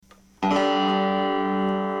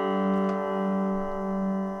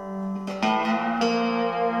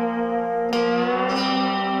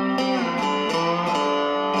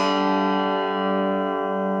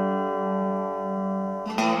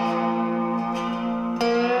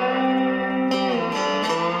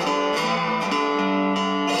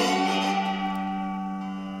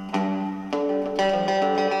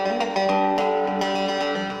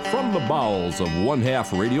bowels of One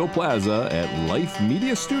Half Radio Plaza at Life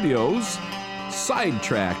Media Studios,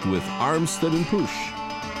 Sidetracked with Armstead and Push.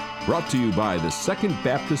 Brought to you by the Second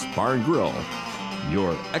Baptist Bar and Grill,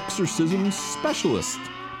 your exorcism specialist.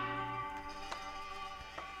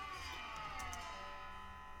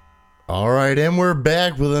 All right, and we're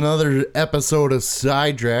back with another episode of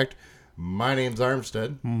Sidetracked. My name's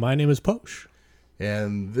Armstead. My name is Posh.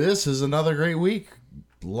 And this is another great week.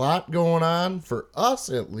 A lot going on, for us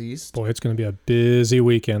at least. Boy, it's going to be a busy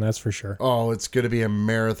weekend, that's for sure. Oh, it's going to be a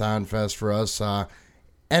marathon fest for us.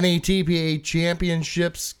 NATPA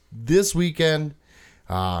Championships this weekend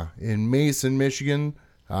in Mason, Michigan.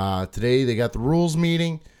 Today they got the rules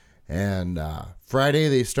meeting, and Friday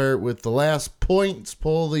they start with the last points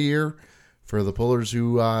pull of the year for the pullers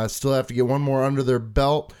who still have to get one more under their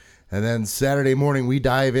belt. And then Saturday morning we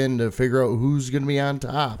dive in to figure out who's going to be on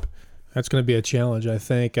top. That's going to be a challenge, I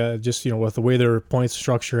think. Just with the way their points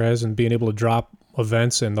structure is and being able to drop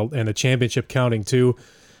events and the championship counting too.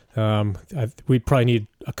 We'd probably need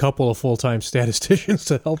a couple of full-time statisticians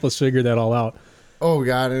to help us figure that all out. Oh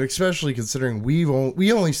God, and especially considering we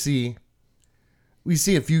only see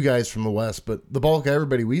a few guys from the West, but the bulk of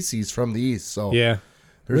everybody we see is from the East. So yeah,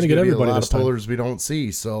 there's going to be a lot of time. pullers we don't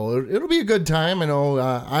see. So it'll be a good time. I know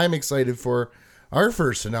I'm excited for our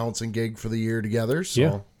first announcing gig for the year together. So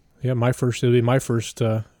yeah, it'll be my first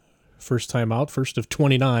time out, first of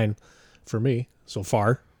 29 for me so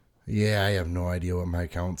far. Yeah, I have no idea what my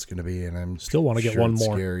count's going to be, and I'm still want to get one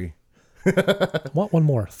more. Scary. I want one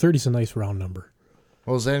more. 30's a nice round number.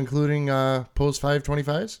 Well, is that including post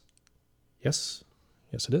 525s? Yes,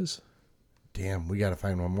 it is. Damn, we got to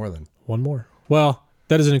find one more then. One more. Well,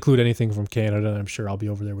 that doesn't include anything from Canada, and I'm sure I'll be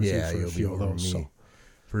over there with you for a few of those. So.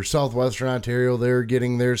 For Southwestern Ontario, they're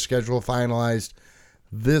getting their schedule finalized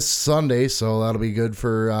this Sunday, so that'll be good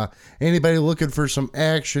for anybody looking for some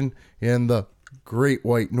action in the Great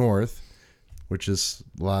White North, which is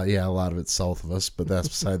a lot of it's south of us, but that's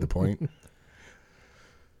beside the point.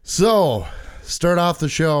 So, start off the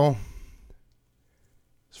show.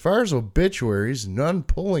 As far as obituaries, none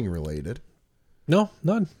pulling related. No,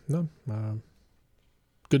 none.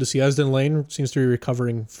 Good to see Esden Lane seems to be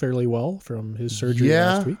recovering fairly well from his surgery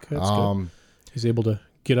last week. That's good. He's able to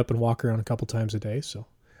get up and walk around a couple times a day. So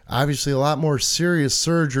obviously a lot more serious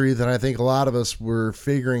surgery than I think a lot of us were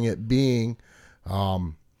figuring it being. I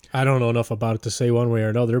don't know enough about it to say one way or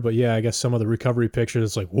another, but yeah, I guess some of the recovery pictures,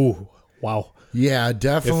 it's like, ooh, wow. Yeah,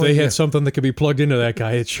 definitely. If they had something that could be plugged into that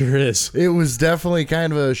guy, it sure is. It was definitely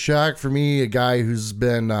kind of a shock for me, a guy who's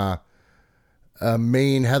been a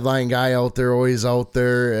main headline guy out there, always out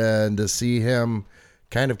there, and to see him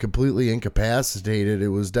kind of completely incapacitated, it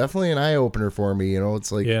was definitely an eye-opener for me.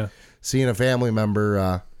 It's like seeing a family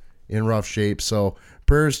member in rough shape. So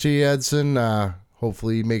prayers to you, Edson.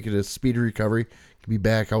 Hopefully make it a speedy recovery. Can be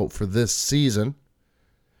back out for this season.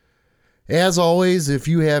 As always, if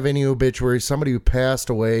you have any obituary, somebody who passed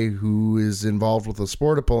away who is involved with the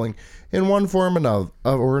sport of pulling in one form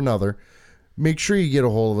or another, make sure you get a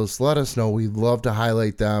hold of us. Let us know. We'd love to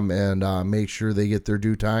highlight them and make sure they get their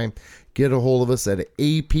due time. Get a hold of us at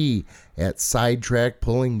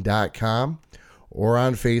ap@sidetrackpulling.com or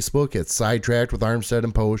on Facebook at Sidetracked with Armstead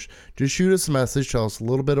and Posh. Just shoot us a message. Tell us a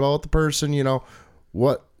little bit about the person, and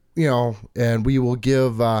we will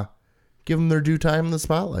give them their due time in the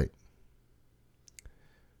spotlight.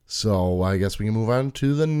 So I guess we can move on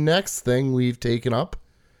to the next thing we've taken up.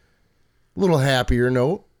 A little happier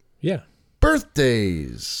note. Yeah.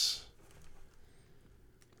 Birthdays.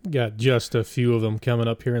 Got just a few of them coming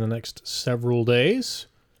up here in the next several days.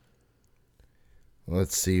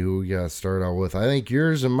 Let's see who we got to start out with. I think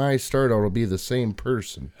yours and my start out will be the same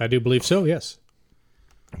person. I do believe so, yes.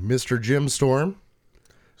 Mr. Jim Storm.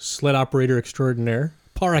 Sled operator extraordinaire,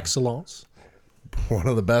 par excellence. One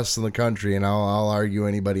of the best in the country, and I'll argue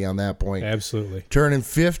anybody on that point. Absolutely. Turning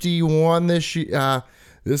 51 this year.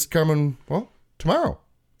 This coming, tomorrow.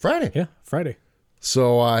 Friday. Yeah, Friday.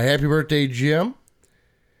 So, happy birthday, Jim.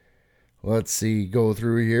 Let's see, go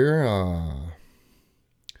through here.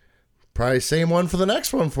 Probably same one for the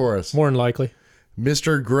next one for us. More than likely.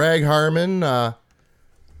 Mr. Greg Harmon,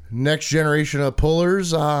 next generation of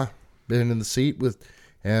pullers, been in the seat with,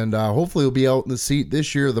 and hopefully will be out in the seat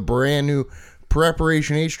this year. The brand new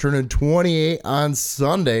Preparation H turning 28 on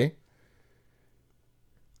Sunday.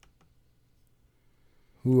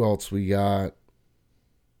 Who else we got?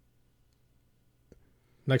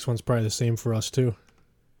 Next one's probably the same for us, too.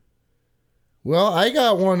 Well, I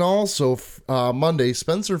got one also Monday.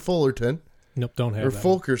 Spencer Fullerton. Nope, don't have or that.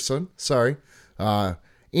 Fulkerson, sorry.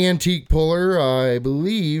 Antique puller, I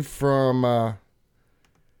believe, from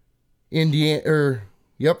Indiana,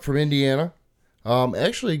 Yep, from Indiana.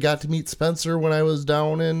 Actually got to meet Spencer when I was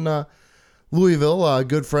down in Louisville. A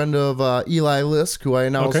good friend of Eli Lisk, who I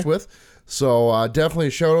announced with. So definitely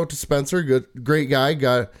a shout out to Spencer. Great guy.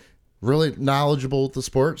 Got really knowledgeable with the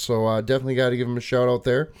sport. So definitely got to give him a shout out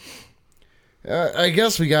there. I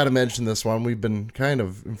guess we got to mention this one. We've been kind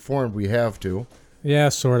of informed we have to. Yeah,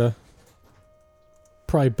 sort of.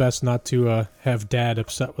 Probably best not to have Dad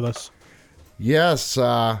upset with us. Yes,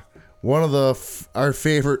 one of our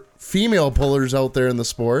favorite female pullers out there in the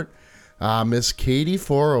sport, Miss Katie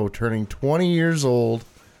Foro, turning 20 years old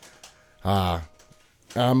on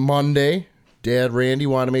Monday. Dad Randy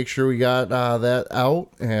wanted to make sure we got that out,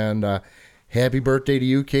 and happy birthday to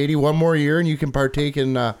you, Katie. One more year, and you can partake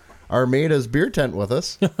in Armada's beer tent with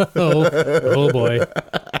us. oh boy.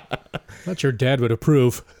 Not sure Dad would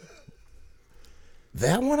approve.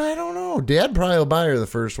 That one, I don't know. Dad probably will buy her the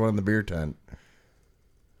first one in the beer tent.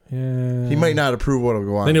 Yeah. He might not approve what'll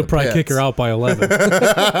go on. Then he'll probably kick her out by 11.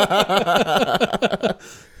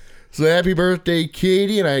 So happy birthday,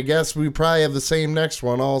 Katie, and I guess we probably have the same next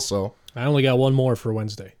one also. I only got one more for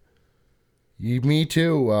Wednesday. Me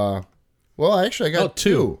too. Well, actually, I got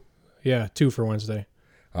two. Yeah, 2 for Wednesday.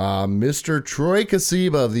 Mr. Troy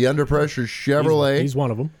Kasiba of the Under Pressure Chevrolet. He's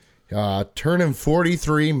one of them. Turning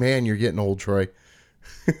 43. Man, you're getting old, Troy.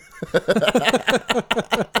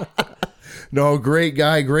 No, great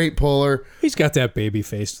guy, great puller. He's got that baby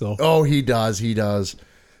face, though. Oh, he does. He does.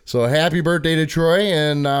 So happy birthday to Troy.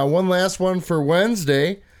 And one last one for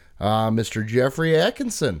Wednesday, Mr. Jeffrey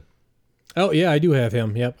Atkinson. Oh, yeah, I do have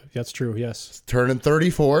him. Yep, that's true, yes. Turning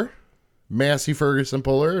 34. Massey Ferguson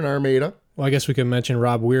puller in Armada. Well, I guess we can mention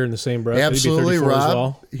Rob Weir in the same breath. Absolutely, He'd be 34 Rob. as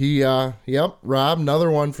well. Yep, Rob,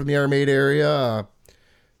 another one from the Armada area.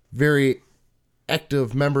 Very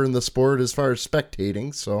active member in the sport as far as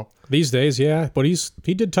spectating. So these days, yeah, but he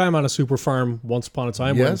did time on a super farm once upon a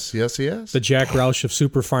time. Yes, he has. The Jack Roush of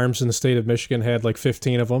super farms in the state of Michigan had like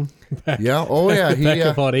 15 of them. Back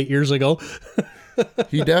about 8 years ago.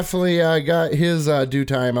 He definitely got his due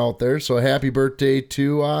time out there. So happy birthday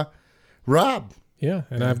to Rob. Yeah,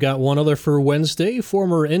 and I've got one other for Wednesday.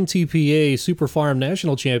 Former NTPA Super Farm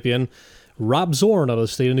National Champion Rob Zorn out of the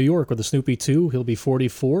state of New York with the Snoopy 2. He'll be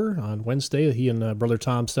 44 on Wednesday. He and brother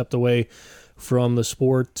Tom stepped away from the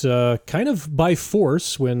sport kind of by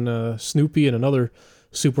force when Snoopy and another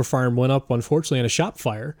super farm went up, unfortunately, in a shop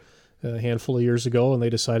fire a handful of years ago, and they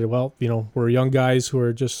decided, well, we're young guys who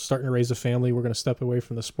are just starting to raise a family. We're going to step away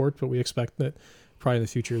from the sport, but we expect that probably in the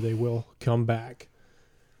future they will come back.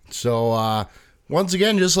 So, once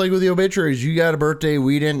again, just like with the obituaries, you got a birthday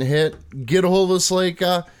we didn't hit, get a hold of us like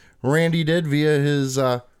Randy did via his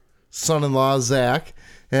son-in-law, Zach,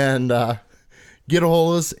 and get a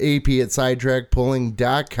hold of us, AP at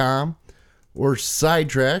sidetrackpulling.com or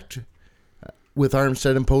Sidetracked with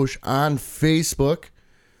Armstead and Posh on Facebook.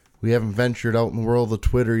 We haven't ventured out in the world of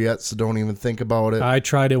Twitter yet, so don't even think about it. I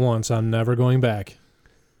tried it once. I'm never going back.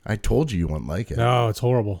 I told you wouldn't like it. No, it's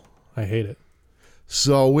horrible. I hate it.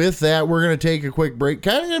 So with that, we're going to take a quick break.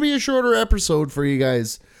 Kind of going to be a shorter episode for you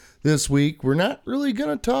guys this week. We're not really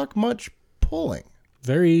going to talk much pulling.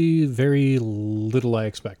 Very, very little I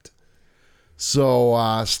expect.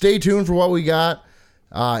 So stay tuned for what we got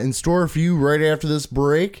in store for you right after this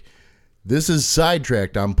break. This is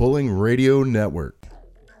Sidetracked on Pulling Radio Network.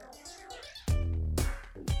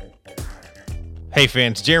 Hey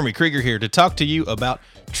fans, Jeremy Krieger here to talk to you about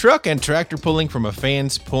truck and tractor pulling from a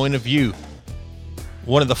fan's point of view.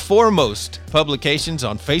 One of the foremost publications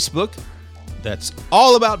on Facebook that's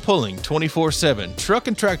all about pulling 24/7. Truck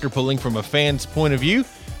and tractor pulling from a fan's point of view,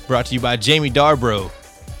 brought to you by Jamie Darbro,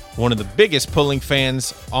 one of the biggest pulling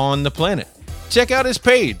fans on the planet. Check out his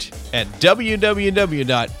page at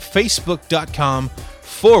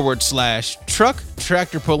www.facebook.com/truck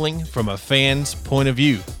tractor pulling from a fan's point of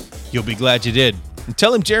view. You'll be glad you did. And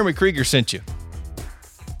tell him Jeremy Krieger sent you.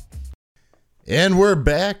 And we're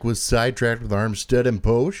back with Sidetracked with Armstead and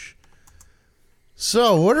Posh.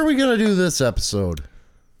 So, what are we going to do this episode?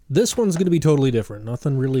 This one's going to be totally different.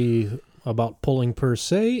 Nothing really about pulling per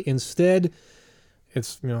se. Instead,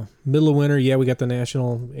 it's, middle of winter. Yeah, we got the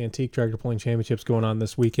National Antique Tractor Pulling Championships going on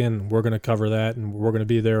this weekend. We're going to cover that, and we're going to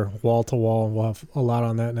be there wall to wall, and we'll have a lot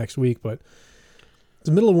on that next week. But it's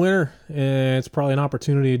the middle of winter, and it's probably an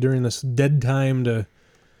opportunity during this dead time to...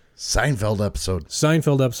 Seinfeld episode,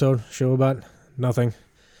 show about nothing.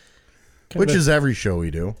 Which is every show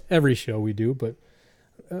we do. Every show we do, but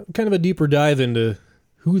kind of a deeper dive into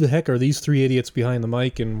who the heck are these three idiots behind the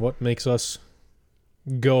mic and what makes us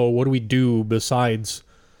go. What do we do besides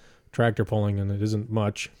tractor pulling? And it isn't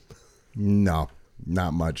much. No,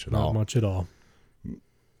 not much at all. Not much at all.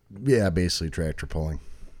 Yeah, basically tractor pulling.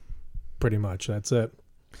 pretty much. That's it.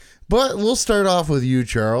 But we'll start off with you,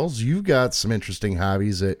 Charles. You've got some interesting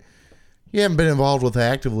hobbies that you haven't been involved with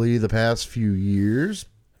actively the past few years,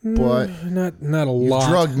 but not a lot.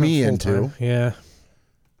 Drugged me into. Yeah.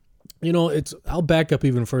 I'll back up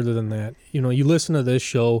even further than that. You listen to this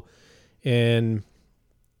show, and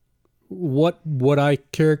what I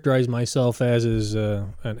characterize myself as is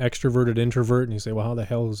an extroverted introvert, and you say, well, how the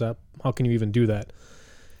hell is that? How can you even do that?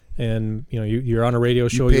 And you're on a radio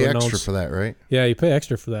show. You pay extra for that, right? Yeah, you pay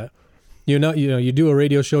extra for that. You do a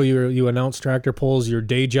radio show. You announce tractor pulls. Your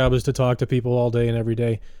day job is to talk to people all day and every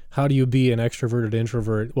day. How do you be an extroverted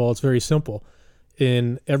introvert? Well, it's very simple.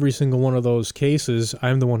 In every single one of those cases,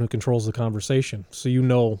 I'm the one who controls the conversation. So you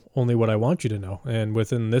know only what I want you to know. And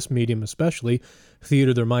within this medium especially,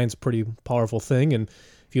 theater of their mind's a pretty powerful thing. And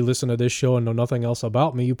if you listen to this show and know nothing else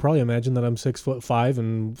about me, you probably imagine that I'm 6'5"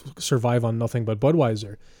 and survive on nothing but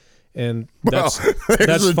Budweiser. And that's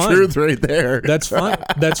the fine. Truth right there. That's fine.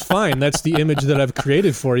 That's fine. That's the image that I've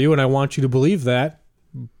created for you, and I want you to believe that,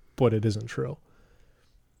 but it isn't true.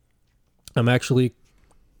 I'm actually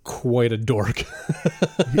quite a dork.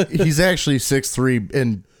 He's actually 6'3"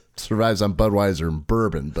 and survives on Budweiser and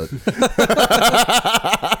bourbon, but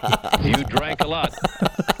you drank a lot.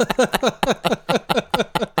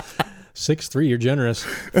 6'3", you're generous.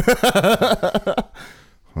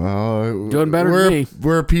 Doing better than me.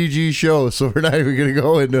 We're a PG show, so we're not even going to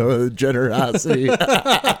go into generosity.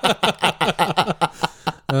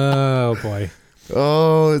 Oh, boy.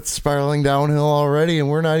 Oh, it's spiraling downhill already, and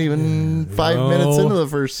we're not even 5 minutes into the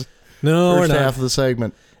first half of the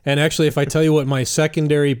segment. And actually, if I tell you what my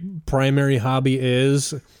primary hobby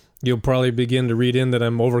is, you'll probably begin to read in that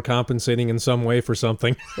I'm overcompensating in some way for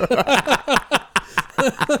something. Is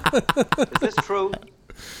this true?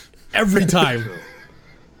 Every time.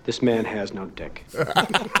 This man has no dick.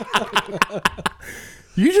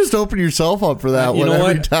 You just open yourself up for that You one know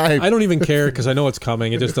every what? time. I don't even care because I know it's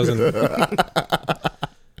coming. It just doesn't. I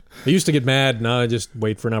used to get mad. Now I just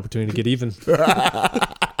wait for an opportunity to get even.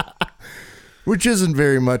 Which isn't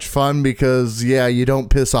very much fun because, you don't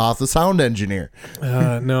piss off the sound engineer.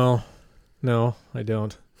 No, I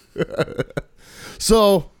don't.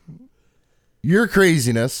 So, your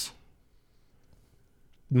craziness.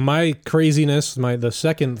 My craziness, the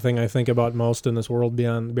second thing I think about most in this world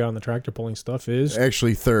beyond the tractor pulling stuff is...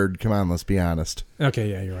 Actually, third. Come on, let's be honest.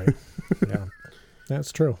 Okay, yeah, you're right. Yeah,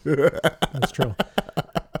 that's true. That's true.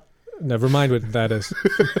 Never mind what that is.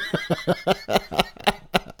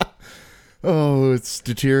 Oh, it's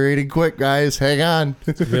deteriorating quick, guys. Hang on.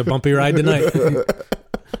 It's going to be a bumpy ride tonight.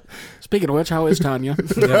 Speaking of which, how is Tanya?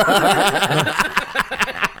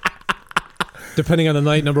 Depending on the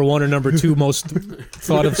night, number one or number two most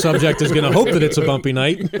thought of subject is going to hope that it's a bumpy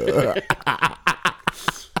night.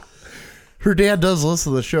 Her dad does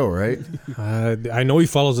listen to the show, right? I know he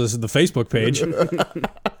follows us at the Facebook page.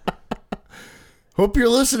 Hope you're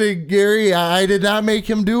listening, Gary. I did not make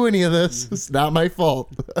him do any of this. It's not my fault.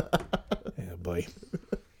 Yeah, boy.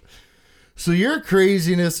 So your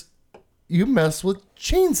craziness, you mess with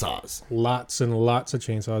chainsaws. Lots and lots of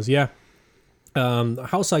chainsaws, yeah. The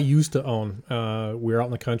house I used to own, we were out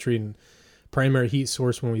in the country, and primary heat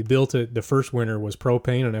source when we built it, the first winter was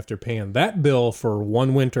propane, and after paying that bill for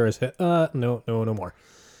one winter, I said, no more.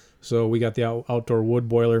 So we got the outdoor wood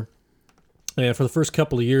boiler, and for the first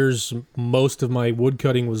couple of years, most of my wood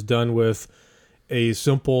cutting was done with a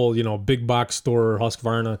simple, big box store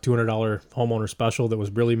Husqvarna $200 homeowner special that was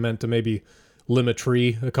really meant to maybe limb a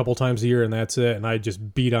tree a couple times a year, and that's it. And I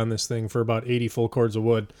just beat on this thing for about 80 full cords of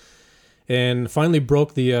wood. And finally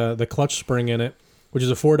broke the clutch spring in it, which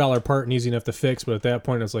is a $4 part and easy enough to fix. But at that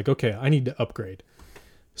point, I was like, okay, I need to upgrade.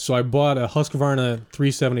 So I bought a Husqvarna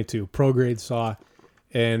 372 Pro Grade saw,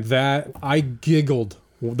 and that I giggled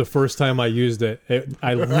the first time I used it.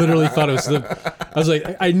 I literally thought it was. I was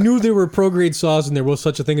like, I knew there were Pro Grade saws and there was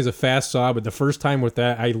such a thing as a fast saw, but the first time with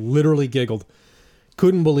that, I literally giggled.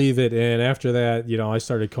 Couldn't believe it. And after that, I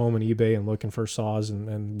started combing eBay and looking for saws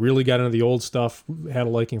and really got into the old stuff. Had a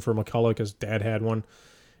liking for McCulloch because Dad had one.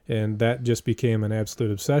 And that just became an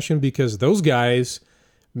absolute obsession because those guys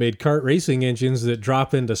made kart racing engines that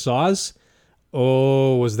drop into saws.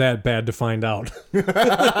 Oh, was that bad to find out.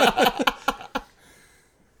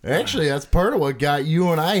 Actually, that's part of what got you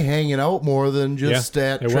and I hanging out more than just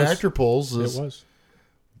at tractor pulls. It was.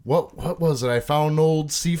 What was it? I found an old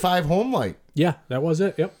C5 home light. Yeah, that was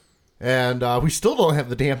it. Yep. And we still don't have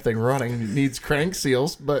the damn thing running. It needs crank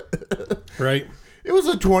seals, but right. It was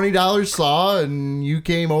a $20 saw, and you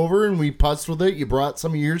came over and we putzed with it. You brought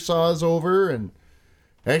some of your saws over, and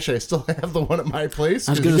Actually, I still have the one at my place.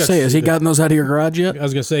 I was going to say, has he gotten those out of your garage yet? I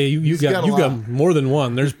was going to say, you've got got more than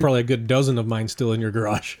one. There's probably a good dozen of mine still in your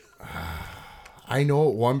garage. I know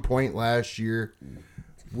at one point last year,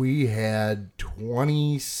 we had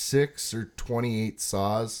 26 or 28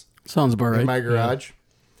 saws. Sounds about right. In my garage.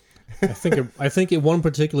 Yeah. I think at one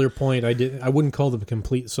particular point, I wouldn't call them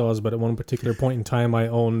complete saws, but at one particular point in time, I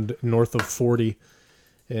owned north of 40.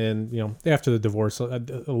 And, after the divorce, a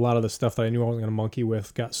lot of the stuff that I knew I wasn't going to monkey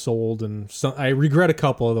with got sold. And I regret a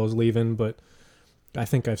couple of those leaving, but I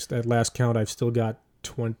think at last count, I've still got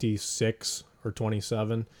 26 or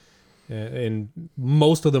 27. And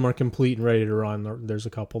most of them are complete and ready to run. There's a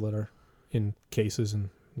couple that are in cases and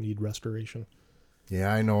need restoration.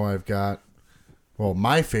 Yeah, I know I've got,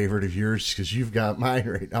 my favorite of yours, because you've got mine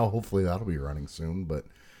right now. Hopefully that'll be running soon, but...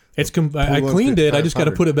 I cleaned it. I just got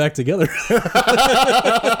to put it back together.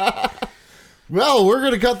 Well, we're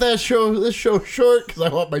gonna cut this show short because I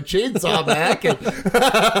want my chainsaw back. And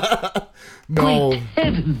no, Great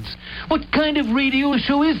heavens! What kind of radio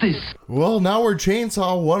show is this? Well, now we're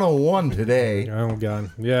Chainsaw 101 today. Oh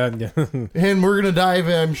god, yeah. And we're gonna dive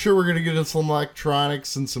in. I'm sure we're gonna get into some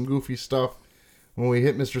electronics and some goofy stuff when we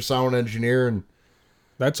hit Mr. Sound Engineer. And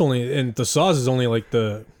the saws is only like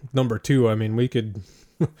the number 2. I mean, we could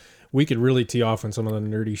really tee off on some of the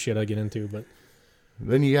nerdy shit I get into, but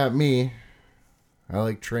then you got me. I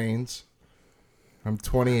like trains. I'm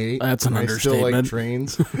 28. That's an I understatement. still like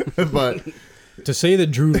trains, but to say that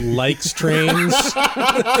Drew likes trains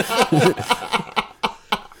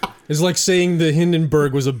is like saying the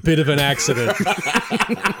Hindenburg was a bit of an accident.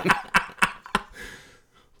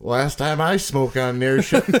 Last time I smoked on an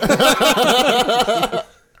airship.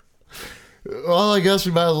 Well, I guess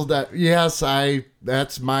we might as well. Yes,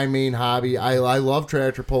 that's my main hobby. I love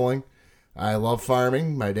tractor pulling. I love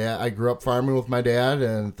farming. I grew up farming with my dad,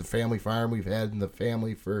 and the family farm we've had in the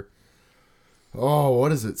family for,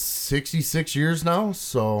 66 years now?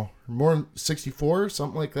 So more than 64,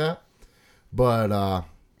 something like that. But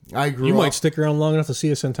I grew up. You might stick around long enough to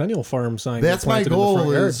see a Centennial Farm sign. That's my goal,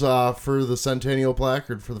 is for the Centennial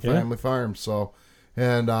placard for the family farm. So,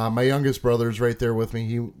 and my youngest brother's right there with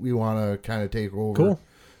me. We want to kind of take over. Cool.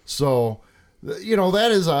 So,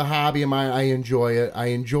 that is a hobby of mine. I enjoy it. I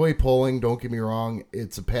enjoy pulling. Don't get me wrong.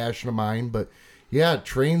 It's a passion of mine. But yeah,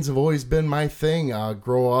 trains have always been my thing.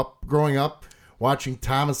 Growing up, watching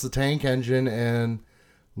Thomas the Tank Engine, and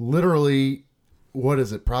literally, what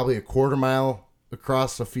is it? Probably a quarter mile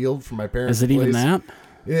across the field from my parents' Is it even that?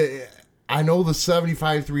 I know the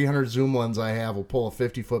 75-300 zoom lens I have will pull a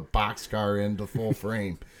 50-foot boxcar into full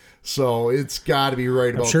frame. So it's got to be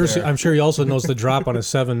right about there. I'm sure he also knows the drop on a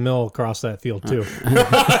 7 mil across that field, too.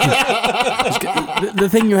 The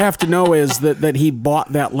thing you have to know is that he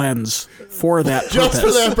bought that lens for that purpose. Just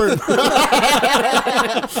for that purpose.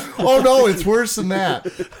 Oh, no, it's worse than that.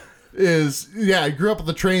 I grew up with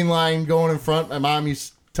the train line going in front. My mom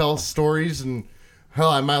used to tell stories, and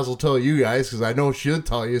hell, I might as well tell you guys, because I know she'll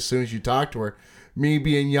tell you as soon as you talk to her. Me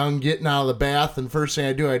being young, getting out of the bath, and first thing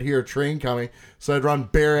I do, I'd hear a train coming, so I'd run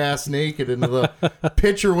bare-ass naked into the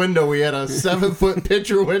picture window. We had a 7-foot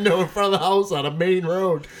picture window in front of the house on a main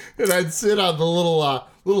road, and I'd sit on the little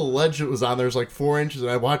ledge that was on there. It was like 4 inches,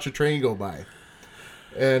 and I'd watch a train go by.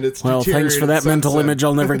 And it's thanks for that mental image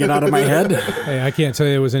I'll never get out of my head. Hey, I can't tell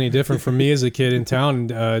you it was any different from me as a kid in town.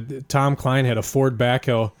 Tom Klein had a Ford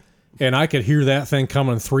backhoe, and I could hear that thing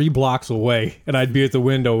coming 3 blocks away, and I'd be at the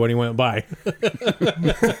window when he went by.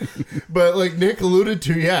 But like Nick alluded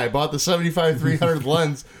to, I bought the 75-300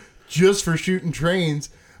 lens just for shooting trains.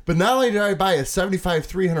 But not only did I buy a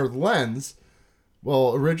 75-300 lens,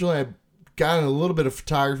 well, originally I got in a little bit of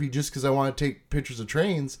photography just because I wanted to take pictures of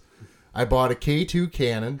trains. I bought a K2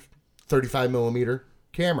 Canon 35mm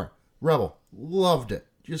camera. Rebel. Loved it.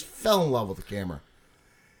 Just fell in love with the camera.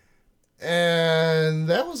 And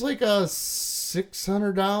that was like a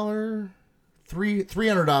 $600,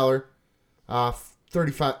 $300,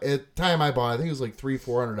 35. At the time I bought, I think it was like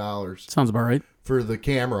 $400. Sounds about right. For the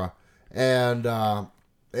camera. And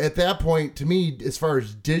at that point, to me, as far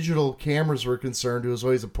as digital cameras were concerned, it was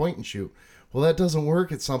always a point and shoot. Well, that doesn't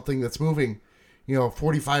work. It's something that's moving,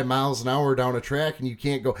 45 miles an hour down a track, and you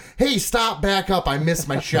can't go, hey, stop, back up, I missed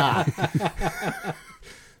my shot.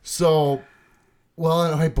 So, well,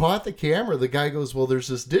 and I bought the camera. The guy goes, well, there's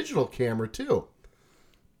this digital camera too.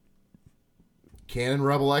 Canon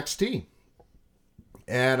Rebel XT.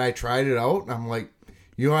 And I tried it out, and I'm like,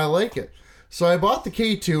 I like it. So I bought the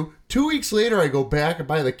K2. 2 weeks later, I go back and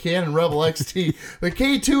buy the Canon Rebel XT. The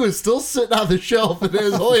K2 is still sitting on the shelf, and it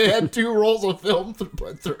has only had 2 rolls of film to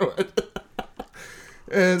put through it.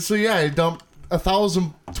 And so, I dumped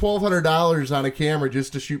 $1,000 $1,200 on a camera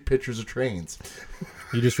just to shoot pictures of trains.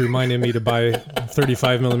 You just reminded me to buy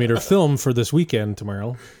 35 millimeter film for this weekend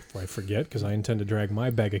tomorrow. Before I forget, because I intend to drag my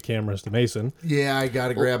bag of cameras to Mason. Yeah, I got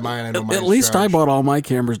to grab mine. I know At least I bought all my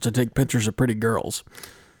cameras to take pictures of pretty girls.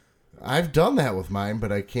 I've done that with mine,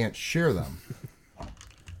 but I can't share them.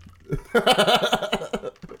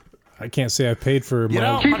 I can't say I paid for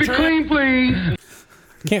my... Keep it clean, please.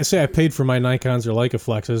 Can't say I paid for my Nikons or Leica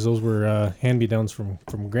Flexes. Those were hand-me-downs from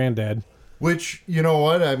Granddad. Which, you know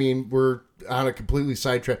what? I mean, we're on a completely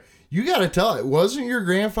sidetrack. You got to tell it. Wasn't your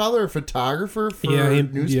grandfather a photographer for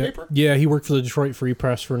newspaper? Yeah, he worked for the Detroit Free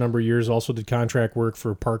Press for a number of years. Also did contract work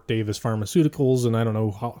for Park Davis Pharmaceuticals, and I don't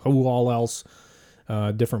know who all else,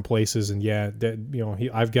 different places. And yeah,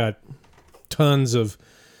 I've got tons of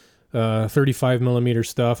 35 millimeter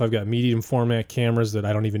stuff. I've got medium format cameras that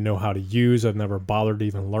I don't even know how to use. I've never bothered to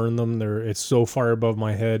even learn them. It's so far above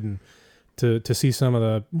my head, and to see some of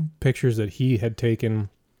the pictures that he had taken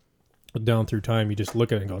down through time, you just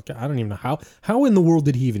look at it and go, I don't even know how in the world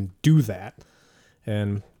did he even do that?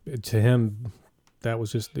 And to him, that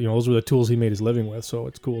was just, those were the tools he made his living with. So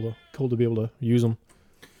it's cool to be able to use them.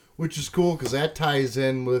 Which is cool because that ties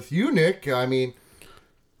in with you, Nick. I mean,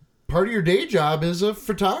 part of your day job is a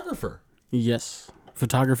photographer. Yes,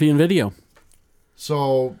 photography and video.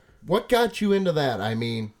 So what got you into that? I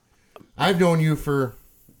mean, I've known you for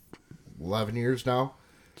 11 years now.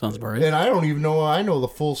 Sounds about right. And I don't even know, I know the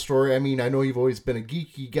full story. I mean, I know you've always been a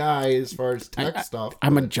geeky guy as far as tech stuff.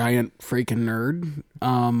 I'm a giant freaking nerd.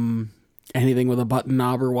 Anything with a button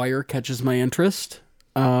knob or wire catches my interest.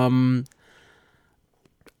 I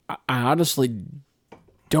honestly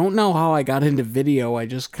don't know how I got into video. I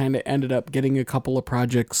just kind of ended up getting a couple of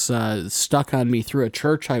projects stuck on me through a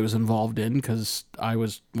church I was involved in because I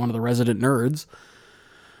was one of the resident nerds,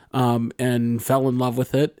 and fell in love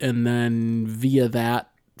with it. And then via that,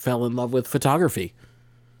 fell in love with photography.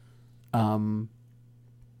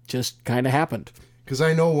 Just kind of happened. Because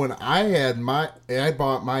I know when I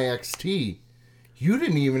bought my XT, you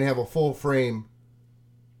didn't even have a full frame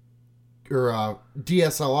or a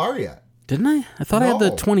DSLR yet. Didn't I? I thought I had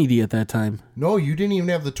the 20D at that time. No, you didn't even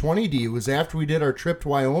have the 20D. It was after we did our trip to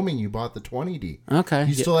Wyoming, you bought the 20D. Okay.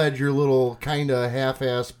 You still had your little kind of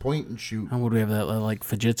half-ass point and shoot. How would we have that, like,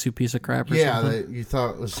 Fujitsu piece of crap or something? Yeah, that you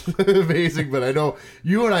thought was amazing, but I know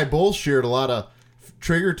you and I both shared a lot of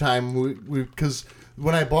trigger time. Because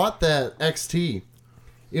when I bought that XT,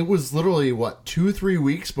 it was literally, 2-3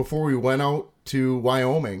 weeks before we went out to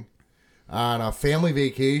Wyoming on a family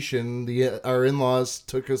vacation. Our in-laws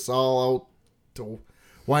took us all out to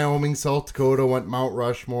Wyoming, South Dakota, went Mount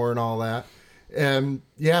Rushmore and all that. And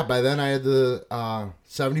yeah, by then I had the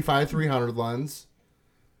 75-300 lens.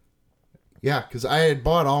 Yeah, because I had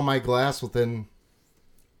bought all my glass within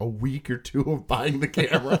a week or two of buying the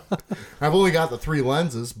camera. I've only got the 3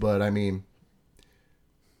 lenses, but I mean,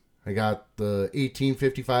 I got the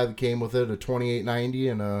 1855 that came with it, a 2890,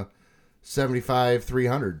 and a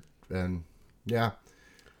 75-300. And yeah,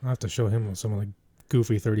 I'll have to show him some of the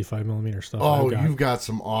goofy 35 millimeter stuff. Oh, you've got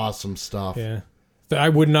some awesome stuff. Yeah. I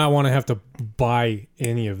would not want to have to buy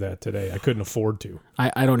any of that today. I couldn't afford to.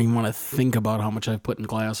 I don't even want to think about how much I've put in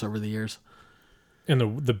glass over the years.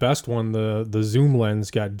 And the best one, the zoom lens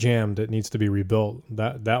got jammed. It needs to be rebuilt.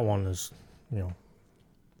 That one is, I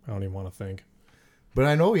don't even want to think. But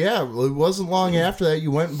I know, yeah, it wasn't long after that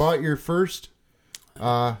you went and bought your first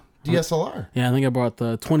DSLR. Yeah, I think I bought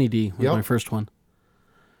the 20D was my first one.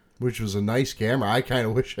 Which was a nice camera. I kind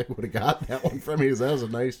of wish I would have got that one from you because that was a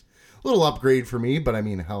nice little upgrade for me. But I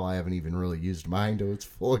mean, hell, I haven't even really used mine to its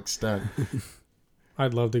full extent.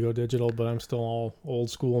 I'd love to go digital, but I'm still all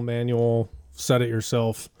old school manual, set it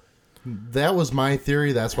yourself. That was my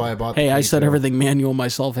theory. That's why I bought the I set everything manual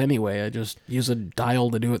myself anyway. I just use a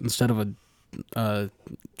dial to do it instead of a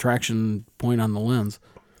traction point on the lens.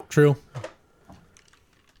 True.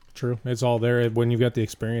 It's all there when you've got the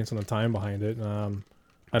experience and the time behind it.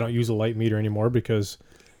 I don't use a light meter anymore because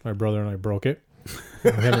my brother and I broke it.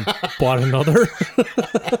 I haven't bought another.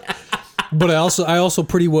 But I also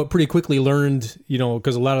pretty quickly learned,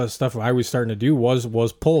 because a lot of the stuff I was starting to do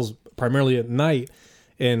was pulls primarily at night,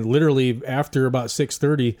 and literally after about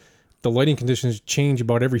 6:30, the lighting conditions change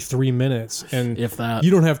about every 3 minutes, and if that,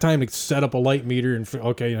 you don't have time to set up a light meter and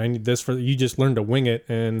okay, I need this for. You just learn to wing it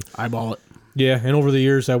and eyeball it. Yeah, and over the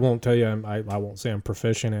years, I won't tell you, I won't say I'm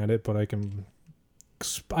proficient at it, but I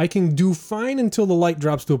can do fine until the light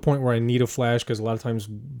drops to a point where I need a flash, because a lot of times,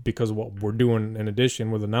 because of what we're doing in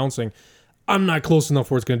addition with announcing, I'm not close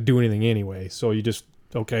enough where it's going to do anything anyway. So you just,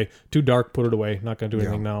 okay, too dark, put it away. Not going to do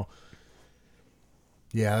anything now.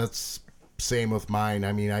 Yeah, that's same with mine.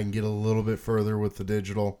 I mean, I can get a little bit further with the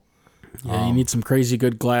digital. Yeah, you need some crazy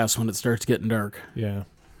good glass when it starts getting dark. Yeah.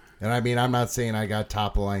 And I mean, I'm not saying I got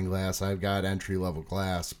top line glass. I've got entry level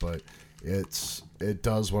glass, but it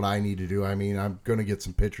does what I need to do. I mean, I'm gonna get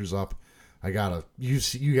some pictures up.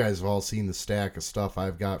 You guys have all seen the stack of stuff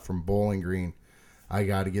I've got from Bowling Green. I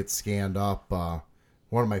got to get scanned up.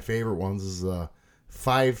 One of my favorite ones is the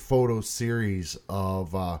 5-photo series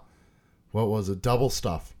of double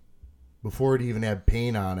stuff before it even had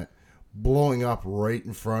paint on it, blowing up right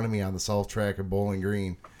in front of me on the south track of Bowling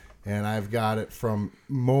Green. And I've got it from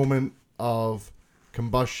moment of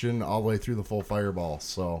combustion all the way through the full fireball.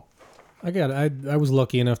 So I was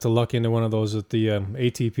lucky enough to luck into one of those at the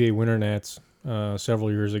ATPA Winter Nats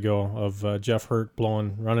several years ago of Jeff Hurt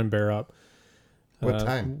blowing Running Bear up. what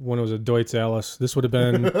time? When it was a Deutz Alice. This would have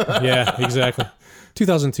been, yeah, exactly.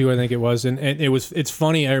 2002, I think it was. And it's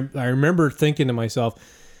funny. I remember thinking to myself,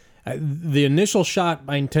 the initial shot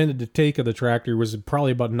I intended to take of the tractor was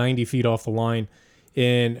probably about 90 feet off the line.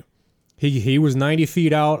 And he was 90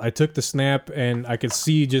 feet out. I took the snap, and I could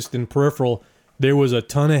see just in peripheral, there was a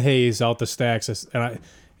ton of haze out the stacks. And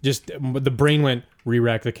the brain went,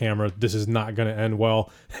 re-rack the camera. This is not going to end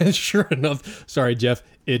well. And sure enough, sorry, Jeff,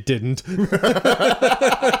 it didn't.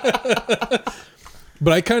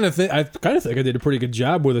 But I kind of think I did a pretty good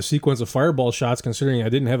job with a sequence of fireball shots, considering I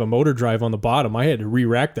didn't have a motor drive on the bottom. I had to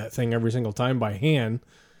re-rack that thing every single time by hand.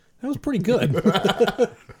 That was pretty good.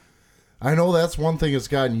 I know that's one thing that's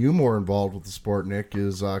gotten you more involved with the sport, Nick,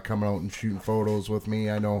 is coming out and shooting photos with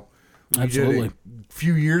me. I know we Absolutely. did it a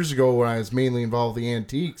few years ago when I was mainly involved with the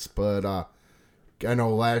antiques, but I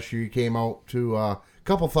know last year you came out to a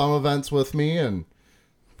couple thumb events with me and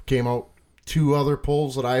came out 2 other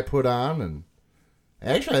pulls that I put on. And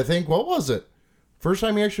actually, I think, what was it? First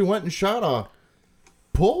time you actually went and shot a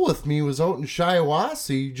pull with me was out in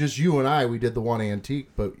Shiawassee. Just you and I, we did the one antique,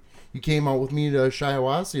 but you came out with me to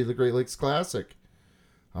Shiawassee, the Great Lakes Classic,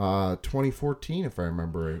 2014, if I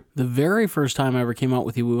remember right. The very first time I ever came out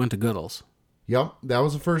with you, we went to Goodall's. Yep, that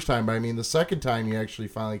was the first time. But I mean, the second time you actually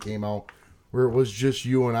finally came out, where it was just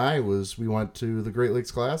you and I, we went to the Great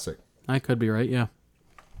Lakes Classic. I could be right, yeah.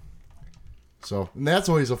 So, and that's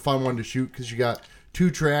always a fun one to shoot because you got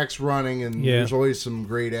 2 tracks running, and there's always some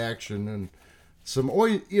great action and some,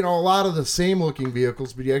 a lot of the same looking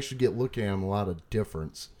vehicles, but you actually get looking at them, a lot of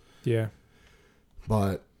difference. Yeah.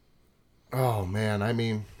 But, oh man, I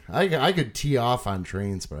mean, I could tee off on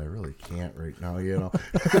trains, but I really can't right now,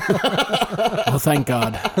 Oh, thank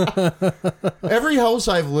God. Every house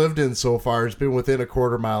I've lived in so far has been within a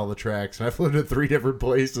quarter mile of the tracks, and I've lived in 3 different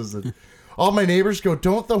places. And all my neighbors go,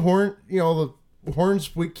 "Don't the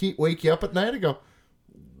horns wake you up at night?" I go,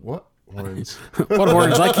 "What horns? What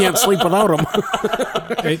horns? I can't sleep without them."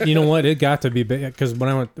 You know what? It got to be big because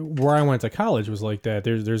where I went to college was like that.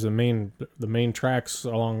 There's the main tracks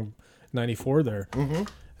along 94 there,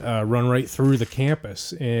 run right through the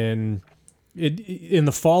campus, and in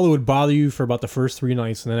the fall it would bother you for about the first 3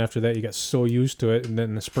 nights, and then after that you got so used to it, and then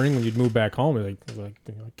in the spring when you'd move back home, you're like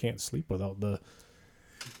I can't sleep without the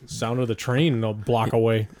sound of the train a block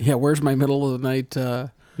away. Yeah, where's my middle of the night?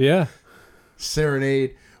 Yeah,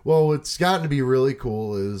 Serenade. Well, what's gotten to be really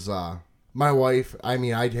cool is my wife. I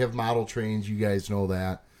mean, I have model trains. You guys know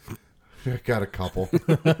that. I got a couple.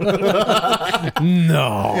 no,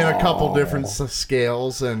 in a couple different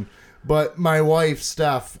scales, but my wife,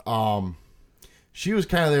 Steph, she was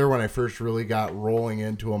kind of there when I first really got rolling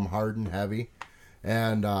into them hard and heavy,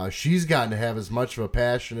 and she's gotten to have as much of a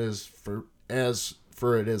passion as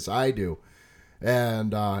for it as I do,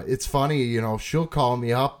 and it's funny, she'll call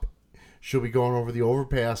me up. She'll be going over the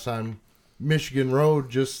overpass on Michigan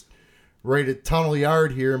Road, just right at Tunnel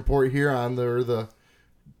Yard here in Port Huron. The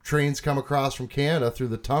trains come across from Canada through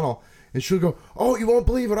the tunnel, and she'll go, "Oh, you won't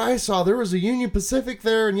believe what I saw. There was a Union Pacific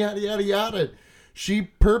there," and yada yada yada. She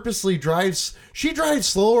purposely drives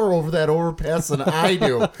slower over that overpass than I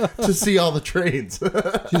do to see all the trains.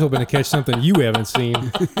 she's hoping to catch something you haven't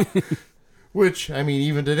seen. Which, I mean,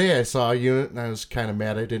 even today I saw a unit and I was kind of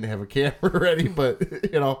mad I didn't have a camera ready, but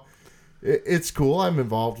it's cool. I'm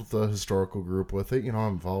involved with the historical group with it. I'm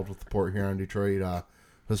involved with the Port Huron Detroit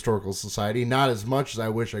Historical Society. Not as much as I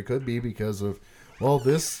wish I could be because of,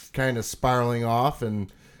 this kind of spiraling off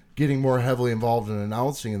and getting more heavily involved in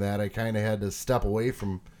announcing that. I kind of had to step away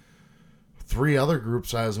from 3 other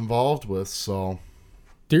groups I was involved with. So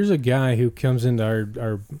there's a guy who comes into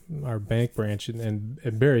our bank branch,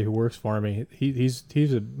 and Barry, who works for me, he's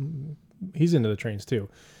into the trains too.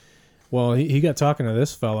 Well, he got talking to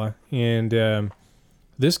this fella, and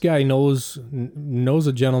this guy knows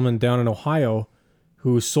a gentleman down in Ohio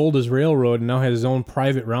who sold his railroad and now has his own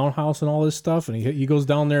private roundhouse and all this stuff. And he goes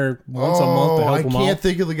down there once a month to help him out. I can't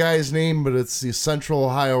think of the guy's name, but it's the Central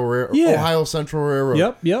Ohio Ohio Central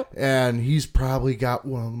Railroad. Yep. And he's probably got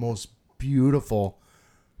one of the most beautiful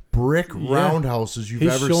brick roundhouses you've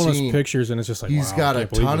ever seen. He's showing us pictures, and it's just like, he's wow, got a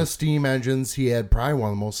ton of steam engines. He had probably one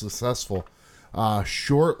of the most successful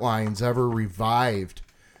short lines ever revived,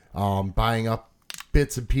 buying up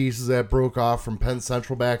bits and pieces that broke off from Penn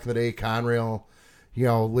Central back in the day, Conrail,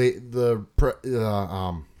 the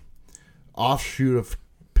offshoot of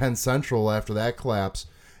Penn Central after that collapse.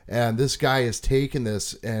 And this guy has taken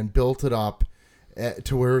this and built it up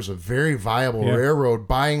to where it's a very viable railroad,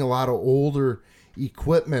 buying a lot of older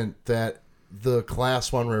equipment that the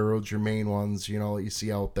Class 1 railroads, your main ones, that you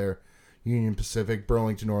see out there, Union Pacific,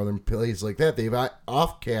 Burlington Northern, places like that, they've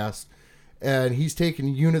offcast, and he's taking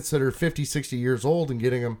units that are 50, 60 years old and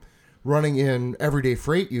getting them running in everyday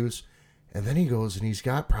freight use. And then he goes and he's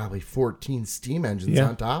got probably 14 steam engines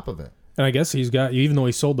on top of it. And I guess he's got, even though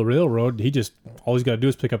he sold the railroad, all he's got to do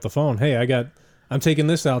is pick up the phone. Hey, I'm taking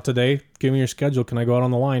this out today. Give me your schedule. Can I go out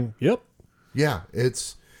on the line? Yep. Yeah,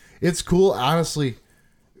 it's cool. Honestly,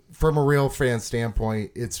 from a rail fan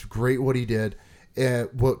standpoint, it's great what he did. And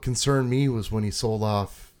what concerned me was when he sold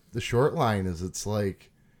off the short line is it's like,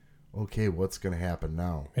 okay, what's going to happen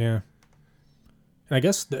now? Yeah. And I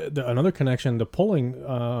guess another connection to pulling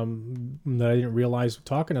that I didn't realize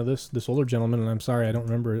talking to this older gentleman, and I'm sorry I don't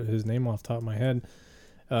remember his name off the top of my head.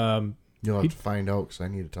 You'll have to find out because I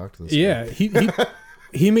need to talk to this guy.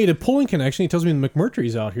 He made a pulling connection. He tells me the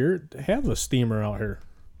McMurtry's out here have a steamer out here.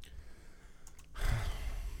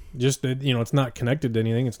 Just that, it's not connected to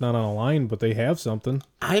anything. It's not on a line, but they have something.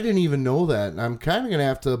 I didn't even know that. And I'm kind of going to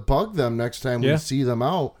have to bug them next time we see them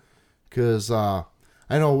out because I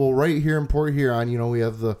know, well, right here in Port Huron, we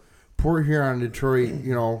have the Port Huron, Detroit,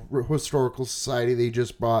 Historical Society. They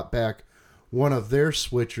just brought back one of their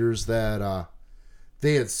switchers that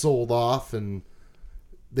they had sold off, and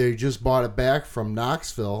they just bought it back from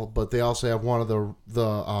Knoxville. But they also have one of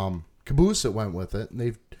the caboose that went with it, and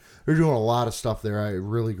they're doing a lot of stuff there. A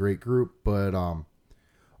really great group, but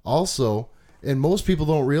also, and most people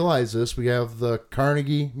don't realize this, we have the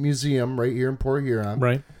Carnegie Museum right here in Port Huron.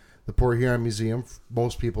 Right. The Port Huron Museum,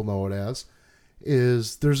 most people know it as,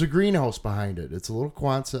 there's a greenhouse behind it. It's a little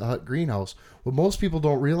Quonset hut greenhouse. What most people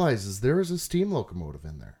don't realize is there is a steam locomotive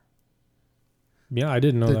in there. Yeah, I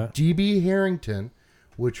didn't know that. The DB Harrington,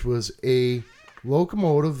 which was a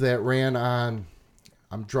locomotive that ran on,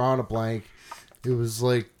 I'm drawing a blank, it was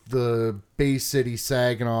like the Bay City,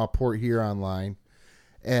 Saginaw, Port Huron line.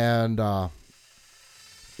 And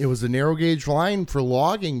it was a narrow gauge line for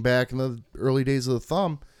logging back in the early days of the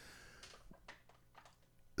thumb.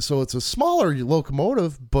 So it's a smaller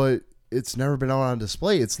locomotive, but it's never been out on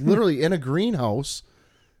display. It's literally in a greenhouse.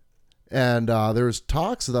 And there's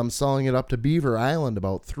talks of them selling it up to Beaver Island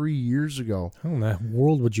about 3 years ago. How in the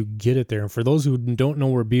world would you get it there? And for those who don't know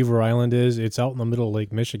where Beaver Island is, it's out in the middle of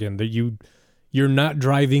Lake Michigan. You're not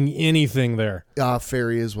driving anything there.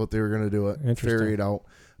 Ferry is what they were going to do it. Ferry it out.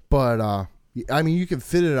 But, you can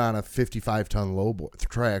fit it on a 55-ton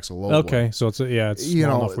triaxle lowboy. Okay, so it's small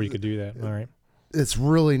enough where you could do that. All right. It's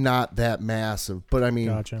really not that massive, but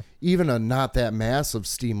Gotcha. Even a not that massive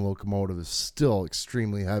steam locomotive is still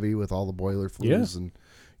extremely heavy with all the boiler fluids, and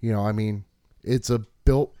it's a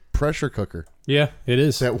built pressure cooker. Yeah, it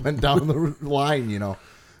is. That went down the line,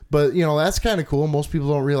 But that's kind of cool. Most people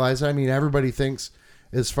don't realize that. Everybody thinks,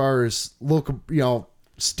 as far as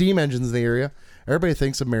steam engines in the area, everybody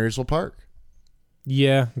thinks of Marysville Park.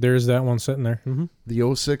 Yeah, there's that one sitting there. Mm-hmm.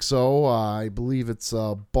 The 060, I believe it's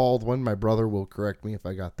Baldwin. My brother will correct me if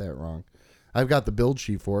I got that wrong. I've got the build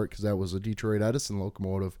sheet for it because that was a Detroit Edison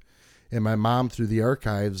locomotive. And my mom, through the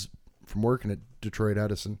archives from working at Detroit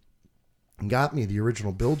Edison, got me the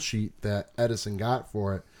original build sheet that Edison got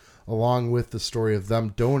for it, along with the story of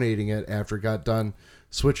them donating it after it got done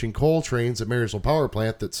switching coal trains at Marysville Power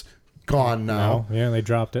Plant that's gone now. Yeah, they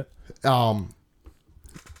dropped it.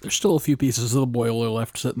 There's still a few pieces of the boiler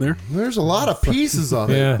left sitting there. There's a lot of pieces of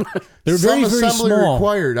it. Yeah, they're very, very assembly small.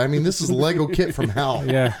 Required. This is a Lego kit from hell.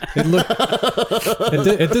 Yeah,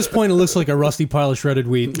 at this point, it looks like a rusty pile of shredded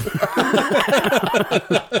wheat.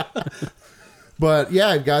 But yeah,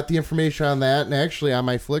 I've got the information on that, and actually on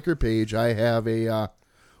my Flickr page, I have a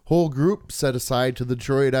whole group set aside to the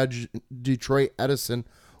Detroit Edison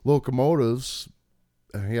locomotives.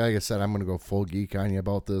 Like I said, I'm going to go full geek on you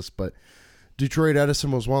about this, but Detroit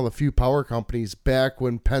Edison was one of the few power companies back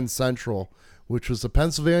when Penn Central, which was the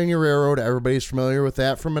Pennsylvania Railroad, everybody's familiar with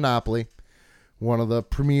that from Monopoly, one of the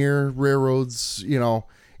premier railroads,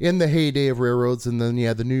 in the heyday of railroads. And then you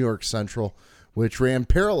had the New York Central, which ran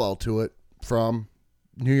parallel to it from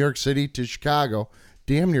New York City to Chicago,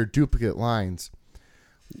 damn near duplicate lines.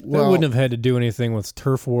 That wouldn't have had to do anything with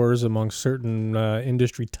turf wars among certain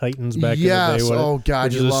industry titans back in the day. Oh, God,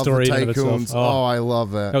 which you is a love the story in and of tycoons. itself. Oh, I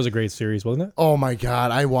love that. That was a great series, wasn't it? Oh, my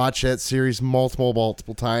God. I watched that series multiple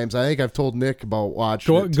times. I think I've told Nick about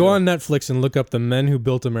watching it. Go on Netflix and look up The Men Who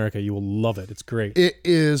Built America. You will love it. It's great. It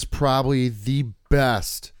is probably the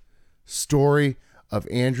best story of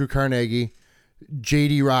Andrew Carnegie,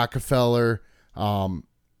 J.D. Rockefeller,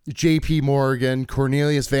 J.P. Morgan,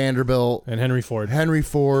 Cornelius Vanderbilt, And Henry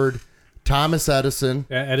Ford. Thomas Edison.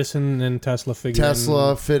 Edison and Tesla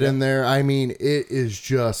fit in there. I mean, it is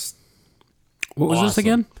just What was this awesome.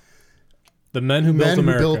 again? The Men Who Built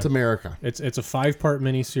America. Built America. It's a 5-part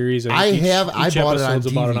miniseries. And I each bought it on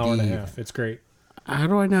episode's about an hour and a DVD. half. It's great. How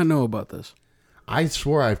do I not know about this? I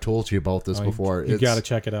swore I've told you about this before. You got to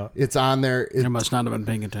check it out. It's on there. I must not have been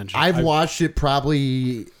paying attention. I've watched it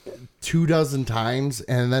probably 24 times,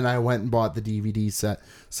 and then I went and bought the DVD set.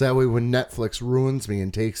 So that way when Netflix ruins me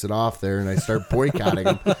and takes it off there and I start boycotting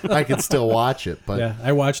them, I can still watch it. But Yeah,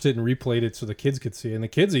 I watched it and replayed it so the kids could see it. And the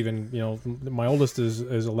kids even, my oldest is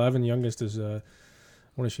 11, youngest is,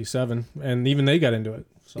 what is she, 7? And even they got into it.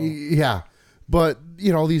 So yeah. But,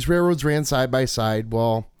 these railroads ran side by side.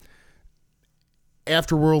 Well,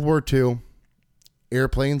 after World War II,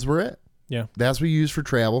 airplanes were it. yeah. That's what we used for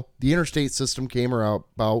travel. The interstate system came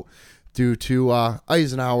about due to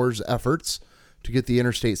Eisenhower's efforts to get the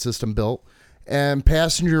interstate system built, and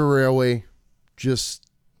passenger railway just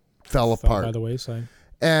fell apart. By the wayside.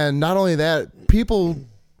 And not only that, people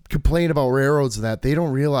complain about railroads and that they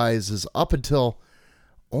don't realize is up until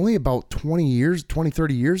only about 30 years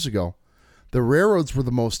ago, the railroads were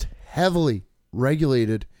the most heavily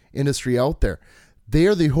regulated industry out there. They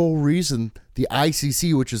are the whole reason the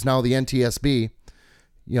ICC, which is now the NTSB,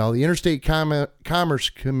 the Interstate Commerce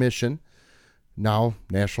Commission, now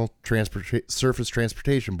National Surface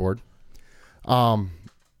Transportation Board,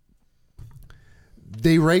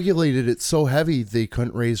 they regulated it so heavy they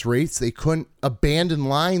couldn't raise rates. They couldn't abandon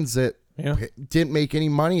lines that didn't make any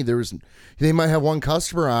money. They might have one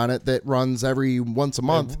customer on it that runs every once a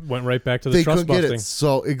month. It went right back to the trust busting.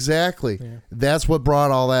 So exactly. Yeah. That's what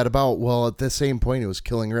brought all that about. Well, at the same point, it was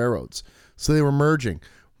killing railroads. So they were merging.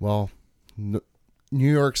 Well, New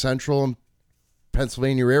York Central and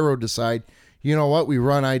Pennsylvania Railroad decide, you know what? We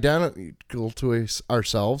run identical to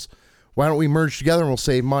ourselves. Why don't we merge together and we'll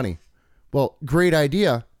save money? Well, great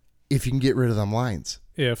idea if you can get rid of them lines.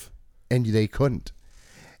 And they couldn't.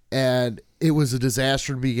 And it was a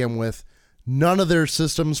disaster to begin with. None of their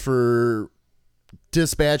systems for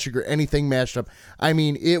dispatching or anything matched up. I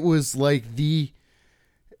mean, it was like the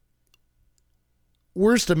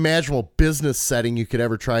worst imaginable business setting you could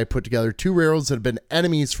ever try to put together. Two railroads that have been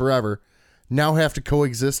enemies forever now have to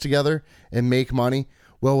coexist together and make money.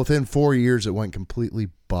 Well, within 4 years, it went completely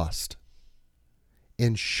bust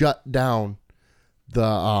and shut down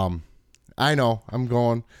the,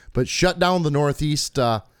 shut down the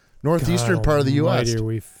northeastern part of the U.S. Are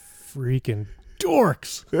we freaking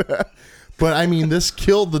dorks? But I mean, this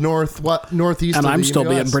killed the northeast. And of I'm the still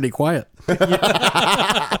US. being pretty quiet.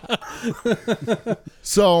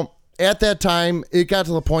 So at that time, it got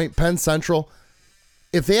to the point, Penn Central,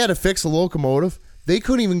 if they had to fix a locomotive, they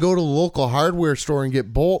couldn't even go to the local hardware store and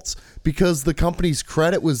get bolts because the company's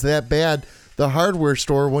credit was that bad. The hardware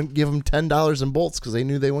store wouldn't give them $10 in bolts because they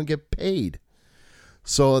knew they wouldn't get paid.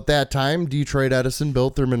 So at that time, Detroit Edison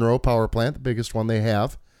built their Monroe power plant, the biggest one they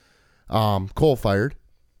have, coal-fired.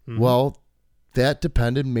 Mm-hmm. Well, that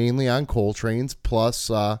depended mainly on coal trains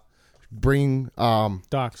plus bringing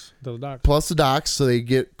docks. Plus the docks, so they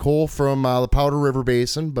get coal from the Powder River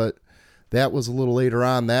Basin, but that was a little later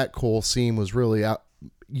on. That coal seam was really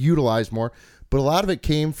utilized more, but a lot of it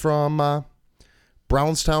came from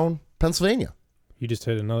Brownstown, Pennsylvania. You just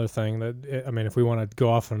hit another thing that, I mean, if we want to go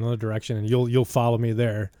off in another direction, and you'll follow me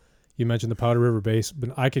there. You mentioned the Powder River Base,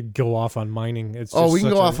 but I could go off on mining. It's just we can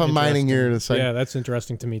go off on mining here in a second. Yeah, that's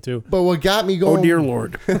interesting to me too. But what got me going? Oh dear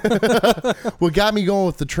Lord! What got me going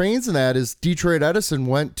with the trains and that is Detroit Edison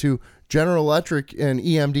went to General Electric and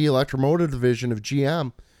EMD Electromotive Division of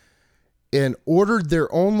GM and ordered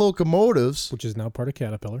their own locomotives, which is now part of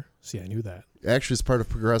Caterpillar. See, I knew that. Actually, it's part of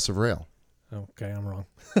Progressive Rail. Okay, I'm wrong.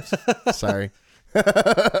 Sorry.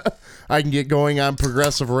 I can get going on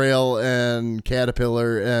Progressive Rail and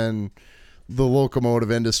Caterpillar and the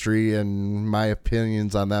locomotive industry and my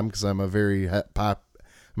opinions on them because I'm a very heavy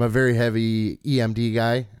EMD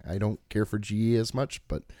guy. I don't care for GE as much,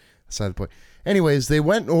 but aside the point. Anyways, they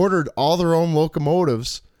went and ordered all their own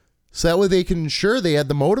locomotives so that way they can ensure they had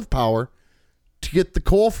the motive power to get the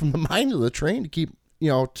coal from the mine to the train to keep,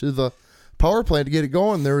 to the power plant to get it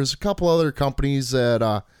going. There was a couple other companies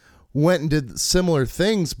that went and did similar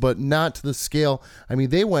things, but not to the scale. I mean,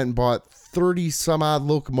 they went and bought 30 some odd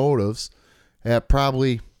locomotives at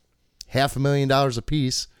probably $500,000 a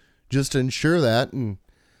piece just to ensure that. And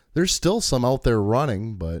there's still some out there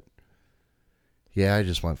running, but yeah, I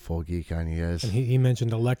just went full geek on you guys. And he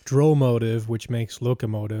mentioned Electromotive, which makes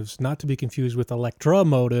locomotives, not to be confused with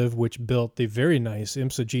Electromotive, which built the very nice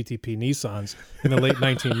IMSA GTP Nissans in the late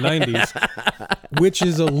 1990s, which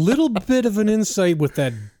is a little bit of an insight with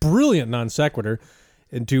that brilliant non sequitur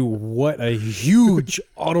into what a huge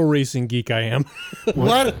auto racing geek I am.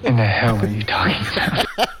 What in the hell are you talking about?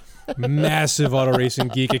 Massive auto racing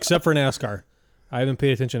geek, except for NASCAR. I haven't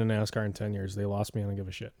paid attention to NASCAR in 10 years. They lost me. I don't give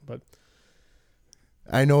a shit. But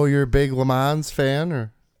I know you're a big Le Mans fan,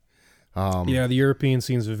 or yeah, the European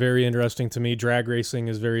scene is very interesting to me. Drag racing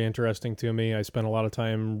is very interesting to me. I spent a lot of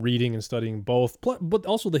time reading and studying both, but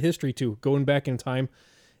also the history too, going back in time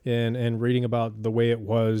and reading about the way it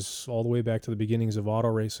was all the way back to the beginnings of auto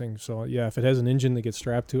racing. So yeah, if it has an engine that gets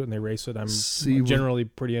strapped to it and they race it, I'm generally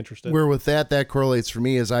pretty interested. Where with that correlates for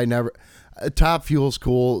me is Top Fuel's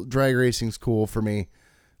cool, drag racing's cool for me.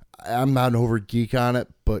 I'm not an over geek on it,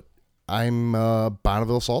 but I'm a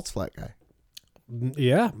Bonneville Salts Flat guy.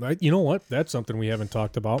 Yeah, you know what? That's something we haven't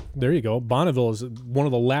talked about. There you go. Bonneville is one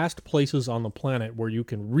of the last places on the planet where you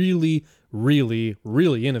can really, really,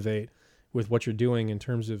 really innovate with what you're doing in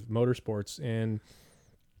terms of motorsports. And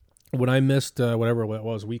when I missed whatever it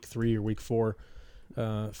was, week 3 or week 4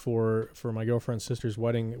 for my girlfriend's sister's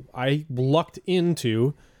wedding, I lucked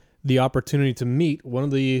into the opportunity to meet one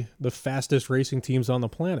of the fastest racing teams on the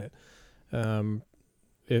planet.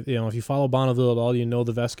 If you follow Bonneville at all, you know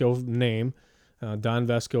the Vesco name. Don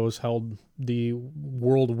Vesco's held the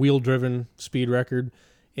world wheel-driven speed record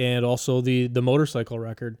and also the motorcycle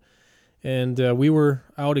record. And we were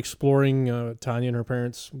out exploring, Tanya and her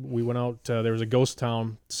parents. We went out, there was a ghost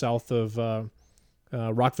town south of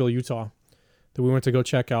Rockville, Utah, that we went to go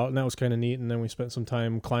check out, and that was kind of neat. And then we spent some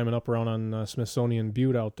time climbing up around on Smithsonian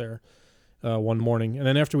Butte out there one morning. And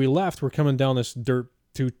then after we left, we're coming down this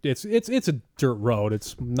it's a dirt road.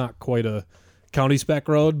 It's not quite a county spec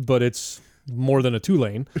road, but it's more than a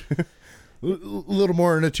 2-lane. A little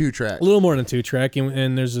more than a 2-track. A little more than a 2-track,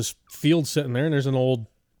 and there's this field sitting there, and there's an old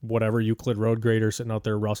Euclid road grader sitting out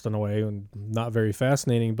there rusting away, and not very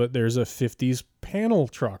fascinating, but there's a 50s panel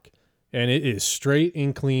truck, and it is straight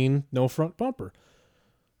and clean, no front bumper.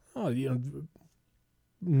 Oh,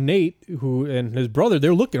 Nate, who and his brother,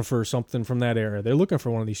 they're looking for something from that era. They're looking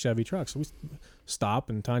for one of these Chevy trucks. So we stop,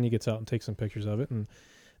 and Tanya gets out and takes some pictures of it, and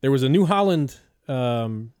there was a New Holland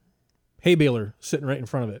hay baler sitting right in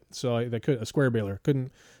front of it, so a square baler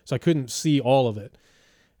I couldn't see all of it.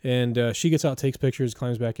 And she gets out, takes pictures,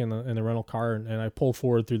 climbs back in the rental car, and I pull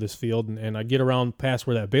forward through this field, and I get around past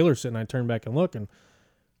where that baler's sitting. I turn back and look, and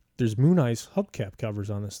there's Moon Eyes hubcap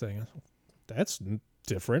covers on this thing. That's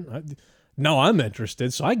different. Now I'm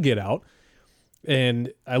interested, so I get out,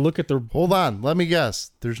 and I look at the... Hold on, let me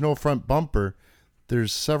guess. There's no front bumper.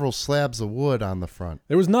 There's several slabs of wood on the front.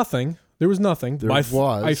 There was nothing.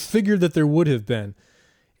 I figured that there would have been.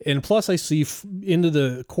 And plus, I see into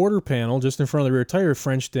the quarter panel, just in front of the rear tire,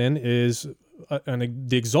 Frenched in, is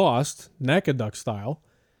the exhaust, NACA style.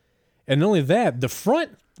 And not only that, the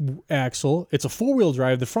front axle, it's a 4-wheel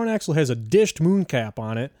drive. The front axle has a dished moon cap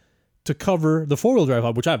on it to cover the 4-wheel drive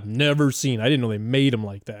hub, which I've never seen. I didn't know they made them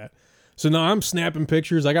like that. So now I'm snapping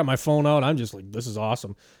pictures. I got my phone out. I'm just like, this is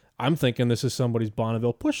awesome. I'm thinking this is somebody's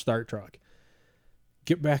Bonneville push start truck.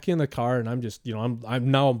 Get back in the car, and I'm just, I'm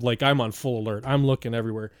now like, I'm on full alert. I'm looking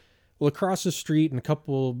everywhere. Well, across the street and a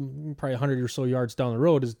couple, probably 100 or so yards down the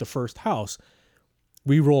road is the first house.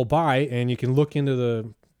 We roll by, and you can look into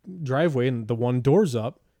the driveway, and the one door's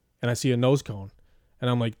up, and I see a nose cone. And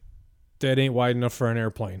I'm like, that ain't wide enough for an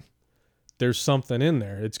airplane. There's something in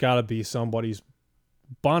there. It's got to be somebody's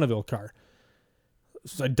Bonneville car.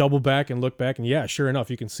 So I double back and look back, and yeah, sure enough,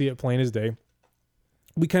 you can see it plain as day.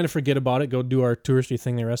 We kind of forget about it, go do our touristy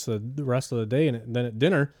thing the rest of the day, and then at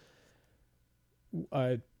dinner,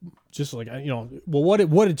 I just like,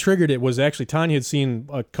 what had triggered it was actually Tanya had seen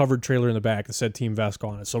a covered trailer in the back that said Team Vesco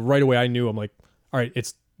on it. So right away I knew, I'm like, all right,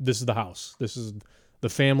 this is the house. This is the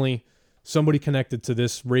family. Somebody connected to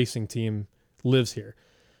this racing team lives here.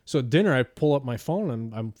 So at dinner, I pull up my phone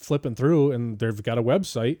and I'm flipping through, and they've got a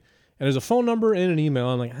website, and there's a phone number and an email.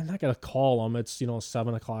 I'm like, I'm not going to call them. It's,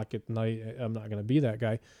 7:00 at night. I'm not going to be that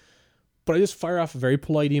guy. But I just fire off a very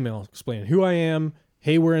polite email explaining who I am.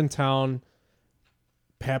 Hey, we're in town.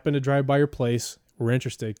 Happen to drive by your place. We're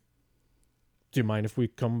interested. Do you mind if we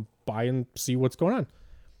come by and see what's going on.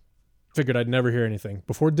 Figured I'd never hear anything.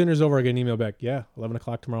 Before dinner's over, I get an email back. Yeah, 11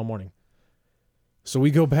 o'clock tomorrow morning. So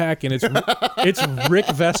we go back, and it's Rick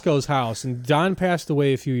Vesco's house. And Don passed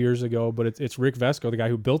away a few years ago, but it's Rick Vesco, the guy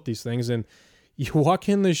who built these things. And you walk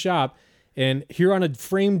in the shop, and here on a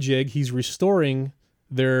frame jig, he's restoring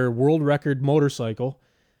their world record motorcycle.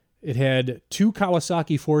 It had 2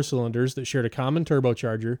 Kawasaki 4-cylinders that shared a common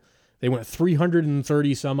turbocharger. They went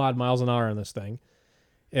 330 some odd miles an hour on this thing.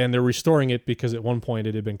 And they're restoring it because at one point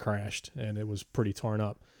it had been crashed and it was pretty torn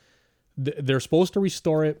up. They're supposed to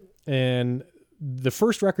restore it, and the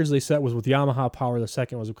first records they set was with Yamaha power. The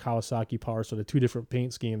second was with Kawasaki power, so the 2 different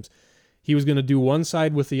paint schemes. He was going to do one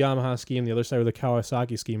side with the Yamaha scheme, the other side with the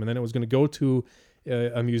Kawasaki scheme, and then it was going to go to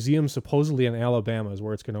a museum supposedly in Alabama is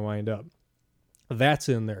where it's going to wind up. That's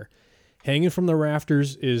in there. Hanging from the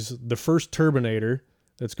rafters is the first Turbinator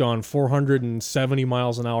that's gone 470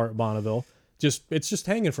 miles an hour at Bonneville. It's just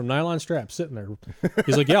hanging from nylon straps sitting there.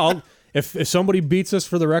 He's like, yeah, if somebody beats us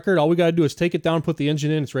for the record, all we got to do is take it down, put the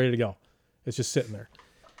engine in, it's ready to go. It's just sitting there.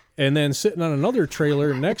 And then sitting on another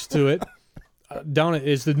trailer next to it, down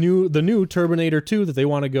is the new Turbinator 2 that they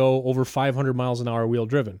want to go over 500 miles an hour wheel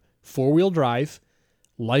driven. 4-wheel drive,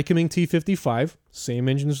 Lycoming T55, same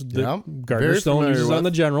engines that Gardner Stone uses on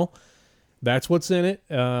the General. That's what's in it.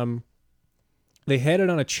 They had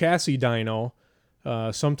it on a chassis dyno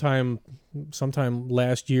sometime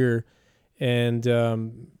last year, and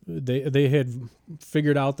they had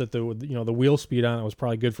figured out that the wheel speed on it was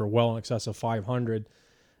probably good for well in excess of 500.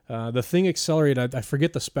 The thing accelerated. I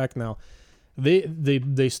forget the spec now.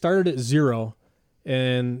 They started at 0,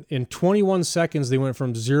 and in 21 seconds they went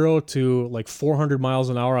from 0 to like 400 miles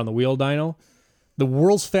an hour on the wheel dyno. The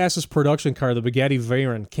world's fastest production car, the Bugatti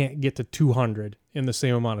Veyron, can't get to 200 in the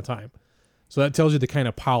same amount of time. So that tells you the kind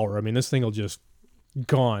of power. I mean, this thing will just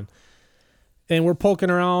gone. And we're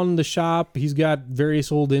poking around the shop. He's got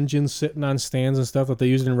various old engines sitting on stands and stuff that they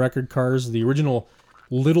used in record cars. The original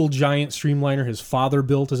Little Giant Streamliner his father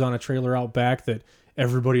built is on a trailer out back that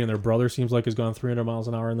everybody and their brother seems like has gone 300 miles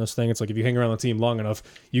an hour in this thing. It's like if you hang around the team long enough,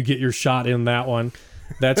 you get your shot in that one.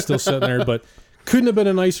 That's still sitting there, but couldn't have been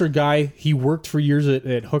a nicer guy. He worked for years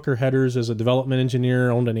at Hooker Headers as a development engineer,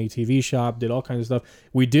 owned an ATV shop, did all kinds of stuff.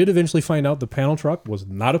 We did eventually find out the panel truck was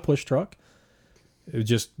not a push truck. It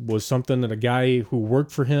just was something that a guy who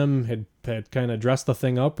worked for him had kind of dressed the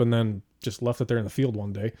thing up and then just left it there in the field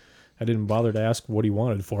one day. I didn't bother to ask what he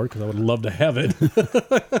wanted for it because I would love to have it.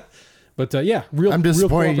 But I'm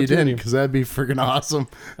disappointed you didn't, because that'd be freaking awesome.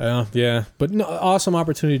 Yeah, but no, awesome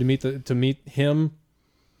opportunity to meet him.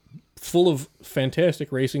 Full of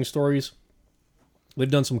fantastic racing stories. They've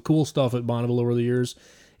done some cool stuff at Bonneville over the years,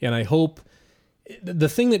 and I hope the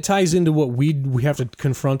thing that ties into what we have to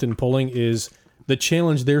confront in pulling is the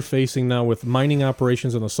challenge they're facing now with mining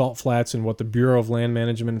operations on the salt flats and what the Bureau of Land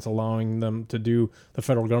Management is allowing them to do, the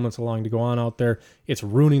federal government's allowing to go on out there. It's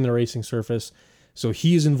ruining the racing surface. So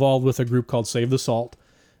he's involved with a group called Save the Salt.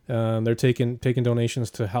 They're taking donations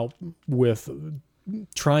to help with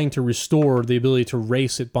trying to restore the ability to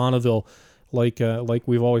race at Bonneville like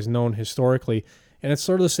we've always known historically. And it's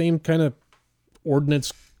sort of the same kind of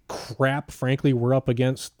ordinance crap, frankly, we're up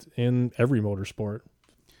against in every motorsport.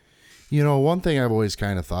 You know, one thing I've always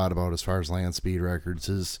kind of thought about as far as land speed records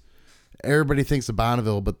is everybody thinks of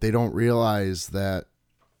Bonneville, but they don't realize that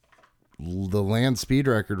the land speed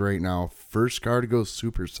record right now, first car to go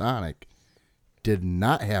supersonic, did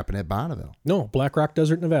not happen at Bonneville. No, Black Rock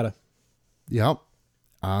Desert, Nevada. Yep.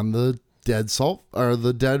 On the dead salt or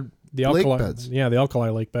the dead lake beds. Yeah, the alkali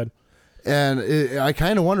lake bed. And I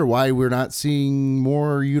kind of wonder why we're not seeing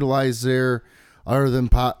more utilized there other than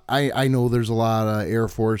I know there's a lot of Air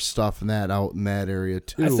Force stuff and that out in that area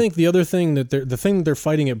too. I think the other thing that they're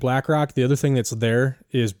fighting at Black Rock, the other thing that's there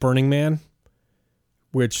is Burning Man,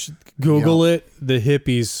 which Google it, the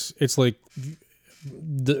hippies. It's like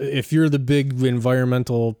if you're the big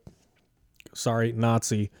environmental,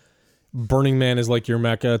 Nazi, Burning Man is like your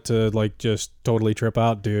mecca to like just totally trip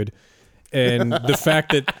out, dude. And the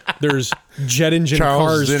fact that there's jet engine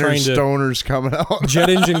cars trying to stoners coming out, jet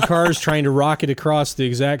engine cars trying to rocket across the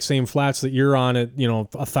exact same flats that you're on at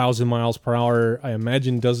 1,000 miles per hour, I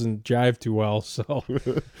imagine doesn't jive too well. So,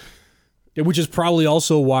 which is probably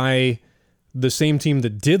also why the same team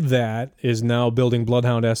that did that is now building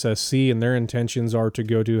Bloodhound SSC, and their intentions are to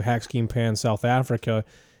go to Haxkeen South Africa.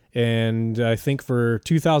 And I think for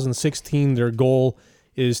 2016, their goal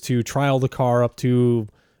is to trial the car up to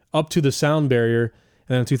the sound barrier.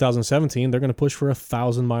 And then in 2017, they're going to push for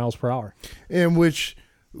 1,000 miles per hour. And which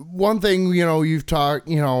one thing, you've talked,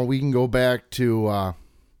 we can go back to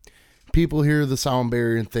people hear the sound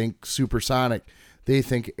barrier and think supersonic. they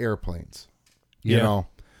think airplanes. You Yeah. know,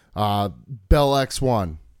 Bell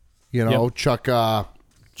X1. You know, Yep.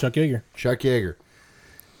 Chuck Yeager.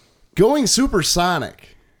 Going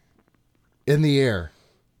supersonic in the air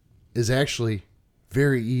is actually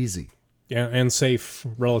very easy Yeah, and safe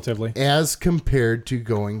relatively. as compared to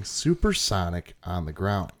going supersonic on the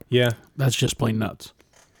ground. Yeah. That's just plain nuts.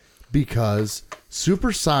 Because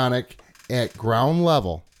supersonic at ground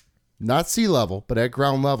level, not sea level, but at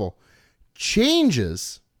ground level,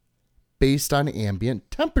 changes based on ambient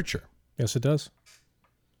temperature. Yes, it does.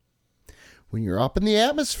 When you're up in the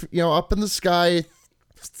atmosphere, you know, up in the sky,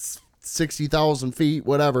 60,000 feet,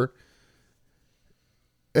 whatever,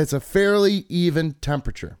 it's a fairly even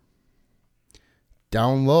temperature.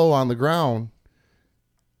 Down low on the ground,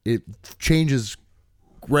 it changes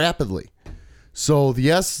rapidly. So,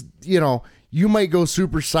 yes, you know, you might go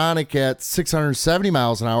supersonic at 670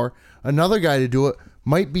 miles an hour. Another guy to do it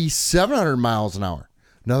might be 700 miles an hour.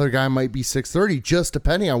 Another guy might be 630, just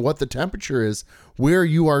depending on what the temperature is, where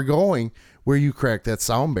you are going, where you crack that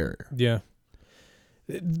sound barrier. Yeah.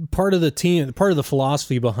 Part of the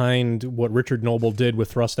philosophy behind what Richard Noble did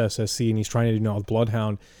with Thrust SSC, and he's trying to do now with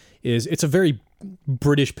Bloodhound, is it's a very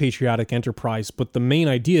British patriotic enterprise, but the main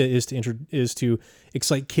idea is to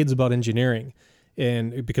excite kids about engineering,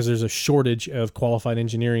 and because there's a shortage of qualified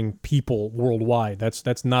engineering people worldwide.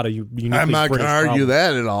 That's not a uniquely I'm not going British to argue problem.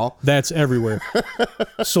 that at all. That's everywhere.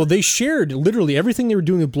 So they shared literally everything they were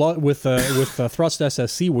doing with Thrust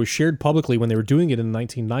SSC was shared publicly when they were doing it in the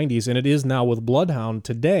 1990s, and it is now with Bloodhound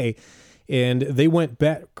today. And they went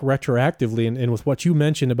back retroactively, and with what you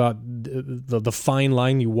mentioned about the fine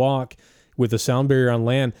line you walk with the sound barrier on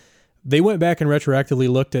land, they went back and retroactively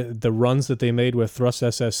looked at the runs that they made with Thrust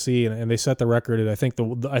SSC, and they set the record at I think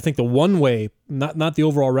the one way, not the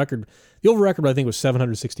overall record. The overall record I think was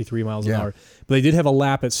 763 miles an hour, but they did have a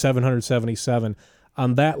lap at 777.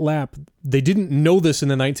 On that lap, they didn't know this in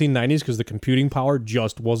the 1990s because the computing power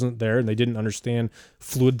just wasn't there, and they didn't understand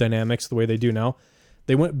fluid dynamics the way they do now.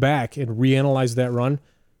 They went back and reanalyzed that run.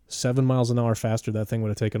 7 miles an hour faster, that thing would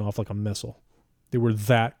have taken off like a missile. They were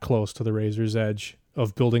that close to the razor's edge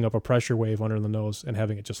of building up a pressure wave under the nose and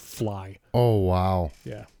having it just fly. Oh, wow.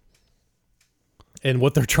 Yeah. And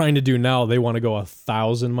what they're trying to do now, they want to go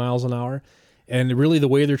 1,000 miles an hour. And really the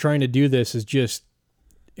way they're trying to do this is just,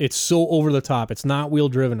 it's so over the top. It's not wheel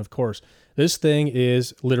driven, of course. This thing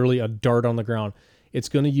is literally a dart on the ground. It's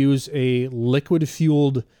going to use a liquid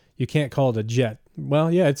fueled, you can't call it a jet.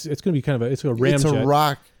 Well, yeah, it's going to be kind of it's a ramjet. It's a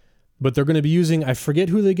rock. But they're going to be using, I forget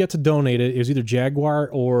who they get to donate it. It was either Jaguar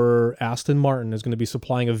or Aston Martin is going to be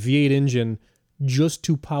supplying a V8 engine just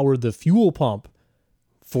to power the fuel pump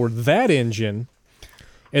for that engine.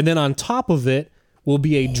 And then on top of it will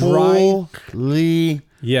be a dry... Holy...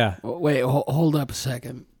 Yeah. Wait, hold up a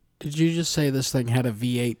second. Did you just say this thing had a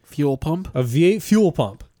V8 fuel pump? A V8 fuel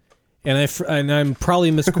pump. And I'm probably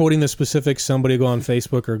misquoting the specifics. Somebody go on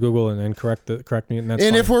Facebook or Google and correct me. And that's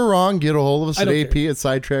And fine. if we're wrong, get a hold of us I at don't AP at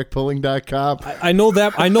sidetrackpulling.com. I know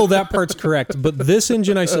that part's correct, but this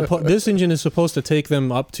engine is supposed to take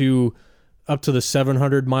them up to the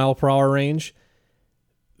 700 mile per hour range.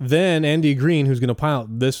 Then Andy Green, who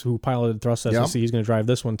piloted Thrust SSC, he's going to drive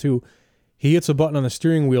this one too. He hits a button on the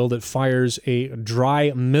steering wheel that fires a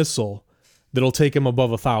dry missile that'll take him above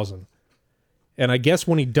 1,000. And I guess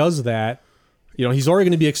when he does that, you know, he's already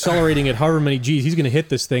going to be accelerating at however many G's. He's going to hit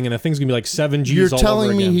this thing, and the thing's going to be like 7 G's You're all over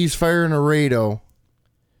telling me again. he's firing a Rado.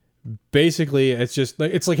 Basically, it's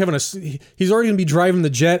like having he's already going to be driving the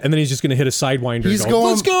jet, and then he's just going to hit a Sidewinder. He's and go,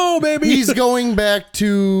 let's go, baby! He's going back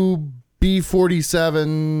to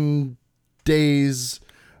B-47 days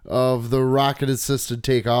of the rocket-assisted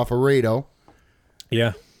takeoff, a Rado.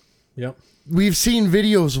 Yeah. Yep. We've seen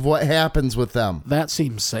videos of what happens with them. That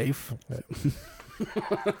seems safe.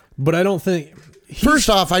 But I don't think... First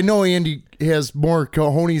off, I know Andy has more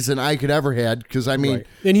cojones than I could ever had, because, I mean... Right.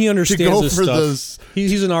 And he understands to go this for stuff. those-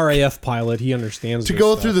 He's an RAF pilot. He understands To this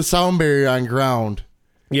go stuff. through the sound barrier on ground.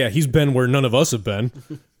 Yeah, he's been where none of us have been.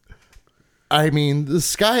 I mean, the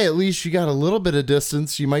sky, at least you got a little bit of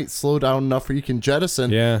distance. You might slow down enough where you can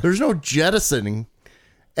jettison. Yeah. There's no jettisoning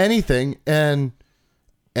anything. And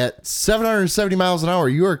at 770 miles an hour,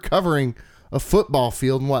 you are covering a football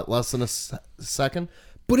field in what, less than a second?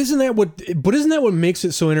 But isn't that what makes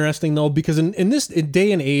it so interesting though? Because in this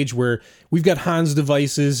day and age where we've got Hans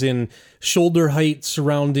devices and shoulder height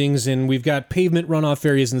surroundings and we've got pavement runoff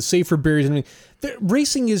areas and safer barriers, I mean,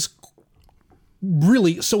 racing is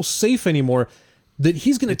really so safe anymore that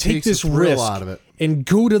he's going to take takes the this thrill risk out of it. and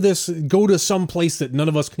go to some place that none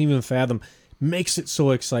of us can even fathom. Makes it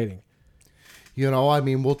so exciting. You know, I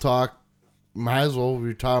mean, we'll talk, might as well,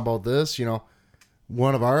 we're talking about this, you know,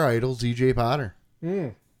 one of our idols, EJ Potter.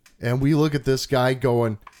 And we look at this guy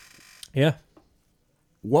going, Yeah.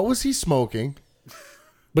 what was he smoking?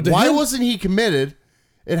 But to Why him- wasn't he committed?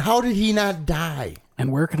 And how did he not die?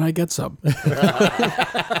 And where can I get some?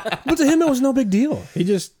 But to him, it was no big deal. He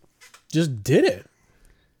just did it.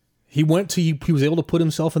 He was able to put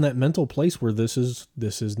himself in that mental place where this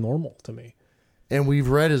is normal to me. And we've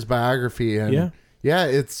read his biography, and Yeah.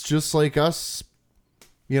 it's just like us,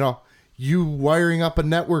 you wiring up a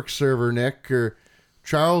network server, Nick, or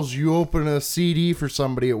Charles, you open a CD for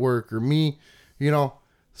somebody at work, or me,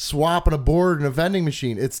 swapping a board in a vending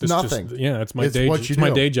machine. It's nothing. It's my It's day. what you It's my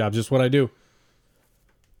do. day job. Just what I do.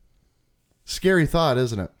 Scary thought,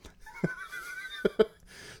 isn't it?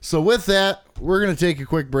 So with that, we're going to take a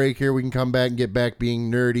quick break here. We can come back and get back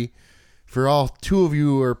being nerdy. For all two of you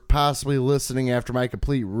who are possibly listening after my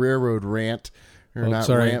complete railroad rant, or not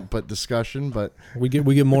sorry. rant, but discussion, but We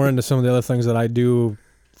get more into some of the other things that I do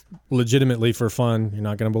legitimately for fun. You're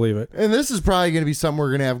not going to believe it. and this is probably going to be something we're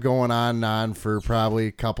going to have going on and on for probably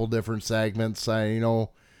a couple different segments.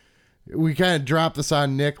 We kind of dropped this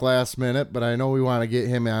on Nick last minute, but I know we want to get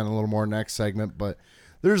him on a little more next segment. But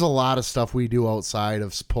there's a lot of stuff we do outside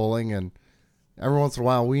of pulling, and every once in a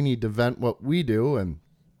while we need to vent what we do. And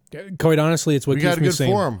Quite honestly, it's what We keeps got a me good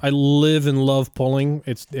sane. forum. I live and love pulling.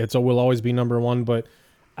 It will always be number one, but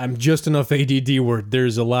I'm just enough ADD where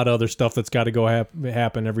there's a lot of other stuff that's got to go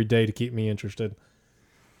happen every day to keep me interested.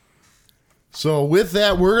 so with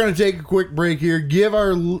that, we're going to take a quick break here. Give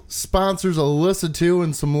our sponsors a listen to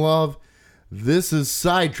and some love. This is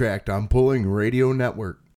Sidetracked on Pulling Radio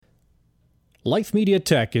Network. Life Media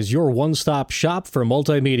Tech is your one-stop shop for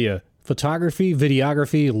multimedia, photography,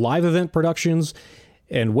 videography, live event productions,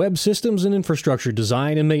 and web systems and infrastructure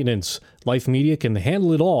design and maintenance. Life Media can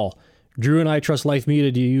handle it all. Drew and I trust Life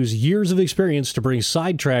Media to use years of experience to bring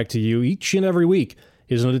Sidetracked to you each and every week.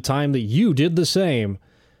 Isn't it time that you did the same?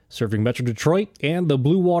 Serving Metro Detroit and the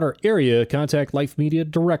Blue Water area, contact Life Media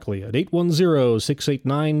directly at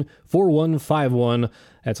 810-689-4151.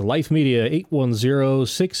 That's Life Media,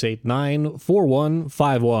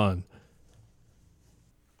 810-689-4151.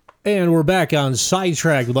 And we're back on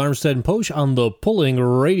Sidetracked with Armstead and Posh on the Pulling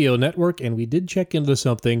Radio Network, and we did check into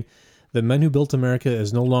something. The Men Who Built America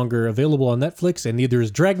is no longer available on Netflix, and neither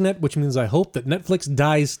is Dragnet, which means I hope that Netflix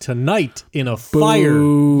dies tonight in a fire.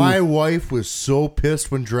 My wife was so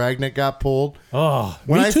pissed when Dragnet got pulled. Oh,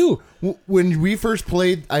 me too. When we first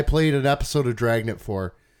played, I played an episode of Dragnet for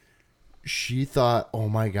her. She thought, oh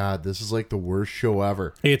my God, this is like the worst show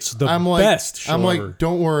ever. It's the I'm like, best show I'm ever. like,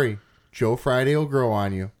 don't worry. Joe Friday will grow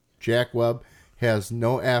on you. Jack Webb has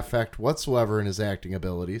no affect whatsoever in his acting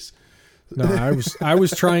abilities. No, I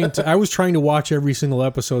was trying to watch every single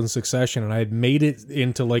episode in succession, and I had made it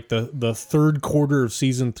into like the third quarter of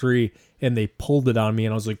season 3, and they pulled it on me,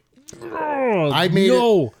 and I was like, I made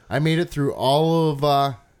it through all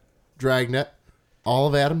of Dragnet, all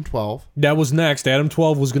of Adam 12, That was next. Adam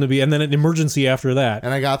 12 was going to be, and then an emergency after that.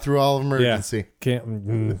 and I got through all of Emergency.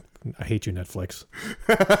 I hate you, Netflix.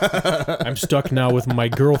 I'm stuck now with my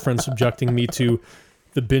girlfriend subjecting me to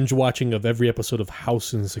the binge watching of every episode of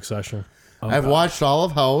House in succession. I've watched all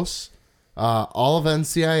of House, all of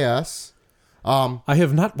NCIS. I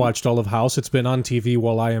have not watched all of House. It's been on TV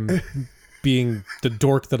while I am being the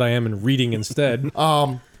dork that I am and reading instead.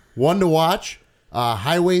 One to watch,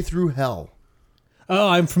 Highway Through Hell. Oh,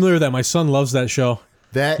 I'm familiar with that. My son loves that show.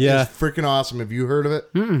 That is freaking awesome. Have you heard of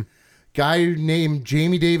it? Guy named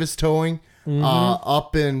Jamie Davis Towing,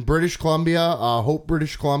 up in British Columbia, Hope,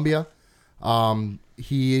 British Columbia.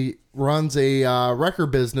 He runs a record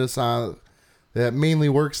business that mainly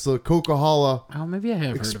works the Coquihalla Maybe I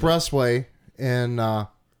have Expressway in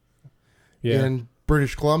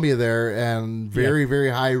British Columbia there, and very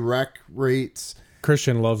high wreck rates.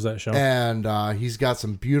 Christian loves that show. And he's got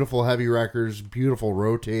some beautiful heavy wreckers, beautiful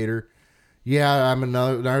rotator. Yeah, I'm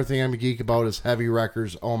another thing I'm a geek about is heavy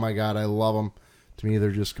wreckers. Oh my God, I love them. To me, they're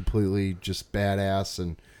just completely just badass.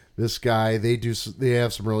 And this guy, they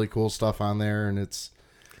have some really cool stuff on there, and it's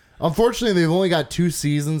unfortunately they've only got 2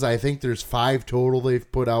 seasons. I think there's 5 total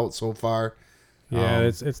they've put out so far. Yeah,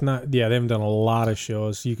 it's not. Yeah, they haven't done a lot of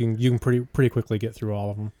shows. You can pretty quickly get through all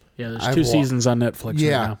of them. Yeah, there's 2 seasons on Netflix right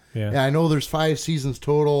now. Yeah. I know there's 5 seasons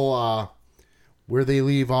total. Where they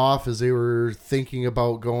leave off is they were thinking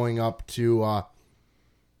about going up to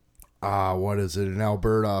what is it in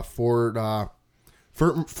Alberta, Fort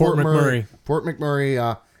McMurray. Fort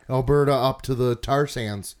McMurray, Alberta, up to the tar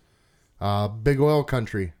sands, big oil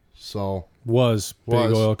country. So Was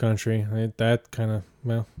big oil country. That kind of,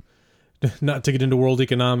 well, not to get into world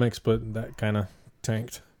economics, but that kind of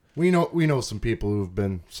tanked. We know some people who've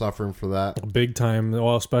been suffering for that. Big time.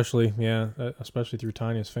 Well, especially through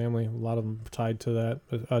Tanya's family. A lot of them tied to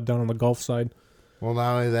that down on the Gulf side. Well,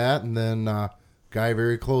 not only that, and then guy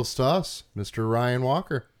very close to us, Mr. Ryan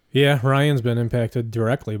Walker. Yeah, Ryan's been impacted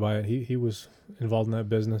directly by it. He was involved in that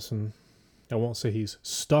business, and I won't say he's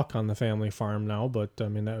stuck on the family farm now, but I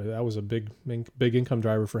mean that was a big income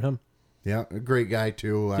driver for him. Yeah, a great guy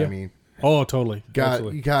too. Yeah. I mean, oh, totally.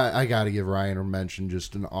 I got to give Ryan a mention.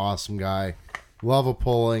 Just an awesome guy, love of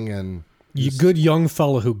pulling, and Good young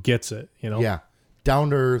fella who gets it. Yeah,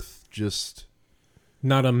 down to earth, just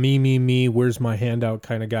not a me. Where's my handout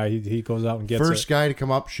kind of guy. He goes out and gets first it. guy to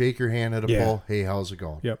come up, shake your hand at a pull. Hey, how's it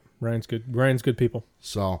going? Yep, Ryan's good people.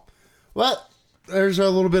 So, well, there's a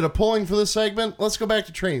little bit of pulling for this segment. Let's go back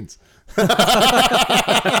to trains.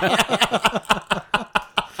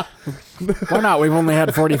 Why not? We've only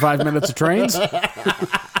had 45 minutes of trains.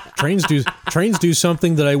 Trains do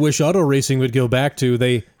something that I wish auto racing would go back to.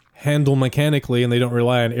 They handle mechanically and they don't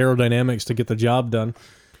rely on aerodynamics to get the job done.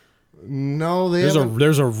 No,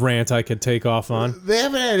 there's a rant I could take off on. They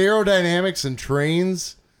haven't had aerodynamics in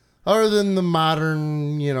trains other than the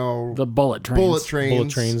modern, the bullet trains. Bullet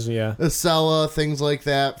trains, yeah. Acela, things like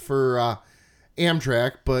that for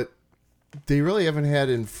Amtrak, but they really haven't had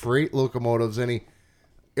in freight locomotives any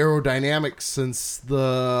aerodynamics since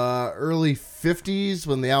the early 50s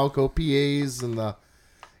when the Alco PAs and the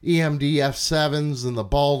EMD F7s and the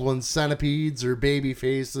Baldwin Centipedes or Baby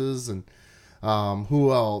Faces and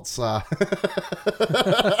who else? The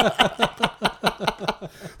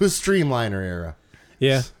Streamliner era.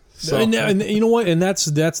 Yeah. So, and you know what? And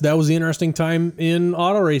that was the interesting time in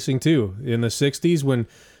auto racing too. In the 60s when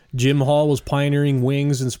Jim Hall was pioneering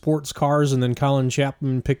wings and sports cars, and then Colin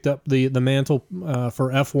Chapman picked up the mantle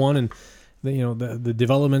for F1, and the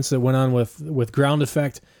developments that went on with ground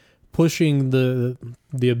effect, pushing the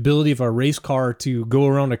ability of a race car to go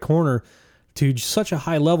around a corner to such a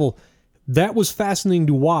high level. That was fascinating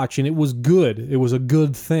to watch, and it was good. It was a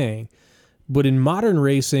good thing. But in modern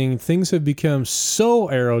racing, things have become so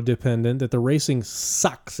aero-dependent that the racing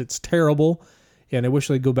sucks. It's terrible. And I wish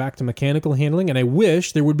they'd go back to mechanical handling. And I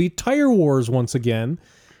wish there would be tire wars once again,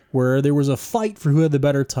 where there was a fight for who had the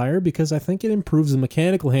better tire, because I think it improves the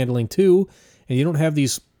mechanical handling too. And you don't have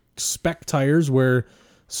these spec tires where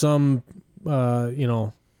some,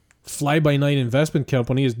 fly-by-night investment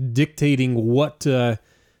company is dictating what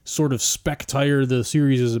sort of spec tire the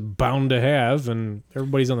series is bound to have, and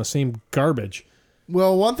everybody's on the same garbage.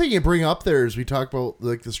 Well, one thing you bring up there is we talk about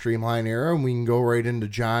like the Streamline era, and we can go right into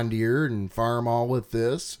John Deere and Farm All with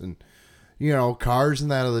this, and cars and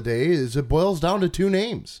that of the day. Is it boils down to two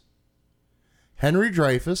names: Henry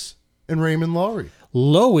Dreyfuss and Raymond Loewy.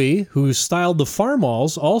 Loewy, who styled the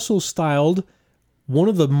Farmalls, also styled one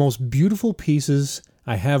of the most beautiful pieces,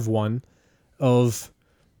 I have one, of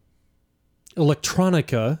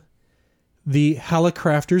electronica, the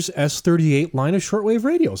Hallicrafters S38 line of shortwave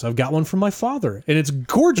radios. I've got one from my father, and it's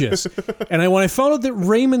gorgeous. And when I found out that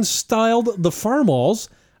Raymond styled the Farmalls,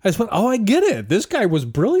 I just went, oh, I get it. This guy was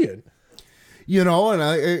brilliant. And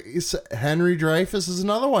Henry Dreyfuss is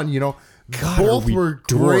another one. God, both were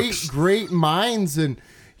dorks. great minds. And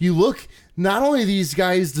you look, not only these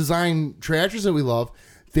guys design tractors that we love,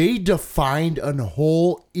 they defined a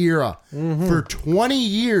whole era. Mm-hmm. For 20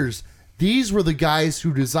 years, these were the guys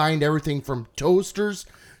who designed everything from toasters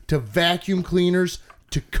to vacuum cleaners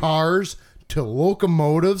to cars to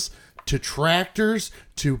locomotives to tractors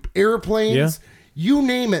to airplanes. Yeah. You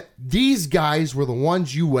name it. These guys were the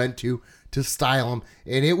ones you went to style them.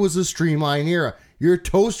 And it was a streamline era. Your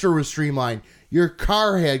toaster was streamlined. Your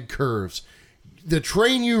car had curves. The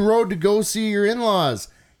train you rode to go see your in-laws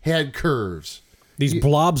had curves. These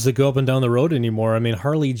blobs that go up and down the road anymore. I mean,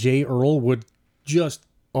 Harley J. Earl would just...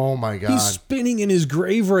 Oh, my God. He's spinning in his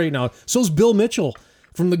grave right now. So's Bill Mitchell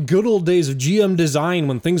from the good old days of GM design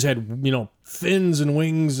when things had, fins and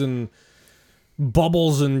wings and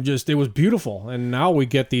bubbles and just, it was beautiful. And now we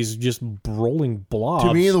get these just rolling blobs.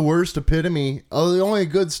 To me, the worst epitome, the only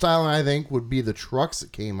good styling I think would be the trucks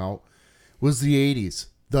that came out, was the 80s.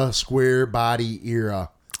 The square body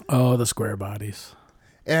era. Oh, the square bodies.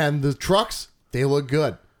 And the trucks, they look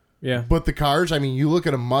good. Yeah. But the cars, I mean, you look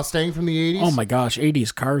at a Mustang from the 80s. Oh my gosh,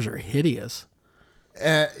 80s cars are hideous.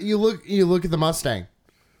 You look at the Mustang.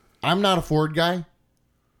 I'm not a Ford guy,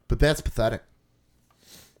 but that's pathetic.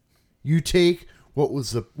 You take what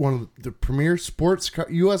was one of the premier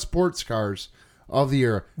U.S. sports cars of the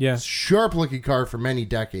era. Yeah. Sharp looking car for many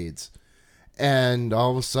decades. And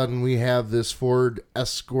all of a sudden we have this Ford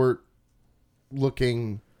Escort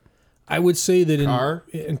looking I would say that car.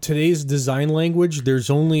 in today's design language,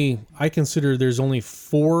 I consider there's only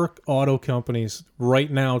 4 auto companies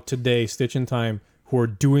right now today, Stitch in Time, who are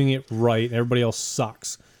doing it right. Everybody else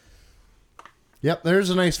sucks. Yep, there's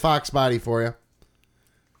a nice Fox body for you.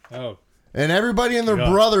 Oh. And everybody and their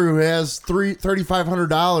brother who has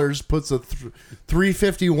 $3,500 puts a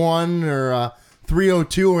 351 or a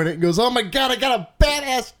 302 in it and goes, "Oh my God, I got a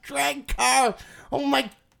badass drag car. Oh my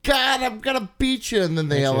God, I'm gonna beat you." And then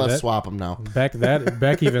they LS swap them now. Back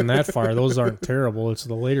even that far, those aren't terrible. It's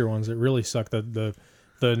the later ones that really suck. The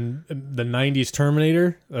 90s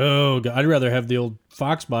Terminator. Oh God, I'd rather have the old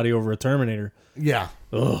Fox body over a Terminator. Yeah.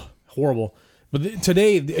 Ugh, horrible. But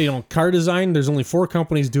today, car design, there's only 4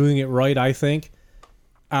 companies doing it right, I think.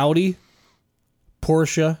 Audi,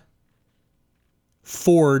 Porsche,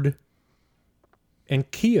 Ford, and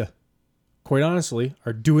Kia, quite honestly,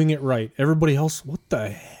 are doing it right. Everybody else, what the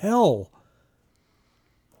hell?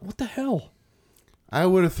 What the hell? I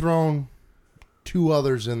would have thrown 2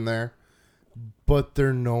 others in there, but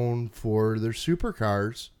they're known for their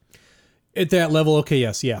supercars. At that level, okay,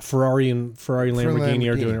 yes, yeah. Ferrari and Lamborghini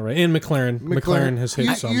are doing it right. And McLaren has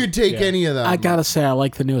hit some. You take any of them. I gotta say, I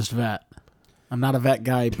like the newest Vet. I'm not a Vet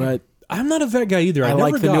guy, but I'm not a Vet guy either. I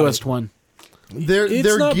like the newest one. They're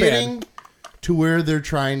not getting bad. to where they're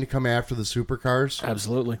trying to come after the supercars.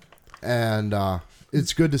 Absolutely. And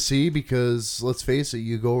it's good to see because, let's face it,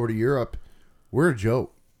 you go over to Europe, we're a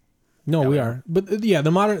joke. No, we are. But yeah,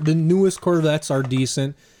 the newest Corvettes are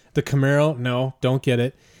decent. The Camaro, no, don't get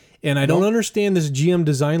it. And I don't understand this GM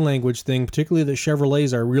design language thing, particularly that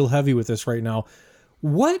Chevrolets are real heavy with this right now.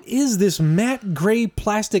 What is this matte gray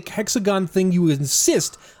plastic hexagon thing you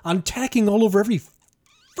insist on tacking all over every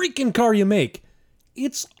freaking car you make?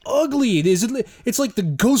 It's ugly. It's like the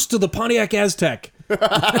ghost of the Pontiac Aztec.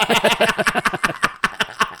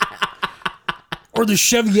 Or the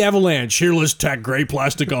Chevy Avalanche. Here, let's tack gray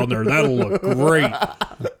plastic on there. That'll look great.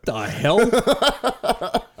 What the hell?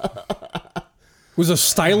 Was a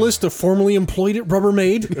stylist formerly employed at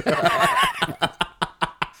Rubbermaid?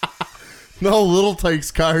 No, Little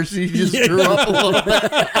Tykes cars. He just grew up a little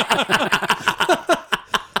bit.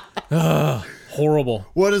 Horrible.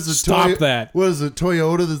 What is it? Stop that. What is it?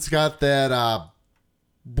 Toyota that's got that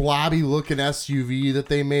blobby looking SUV that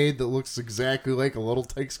they made that looks exactly like a Little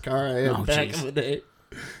Tykes car I had back in the day.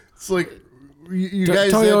 It's like you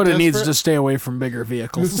guys. Toyota needs to stay away from bigger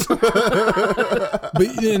vehicles.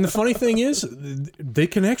 And the funny thing is, they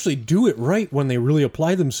can actually do it right when they really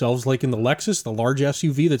apply themselves. Like in the Lexus, the large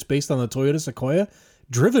SUV that's based on the Toyota Sequoia,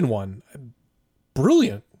 driven one,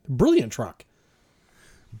 brilliant truck.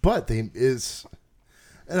 But and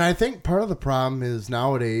I think part of the problem is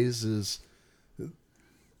nowadays is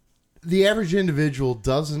the average individual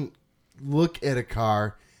doesn't look at a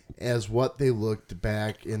car as what they looked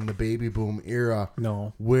back in the baby boom era.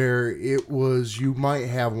 No. Where it was, you might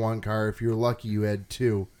have one car. If you're lucky, you had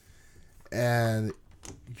 2. And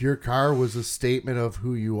your car was a statement of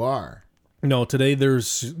who you are. No, today they're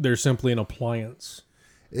simply an appliance.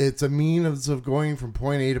 It's a means of going from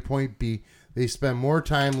point A to point B. They spend more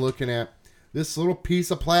time looking at this little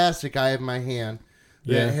piece of plastic I have in my hand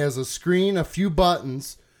that has a screen, a few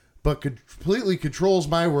buttons, but completely controls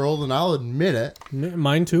my world, and I'll admit it.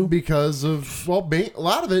 Mine too. Because of, a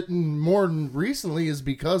lot of it, and more recently, is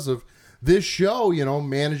because of this show,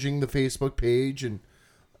 managing the Facebook page and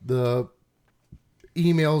the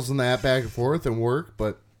emails and that back and forth and work,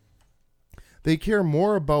 but they care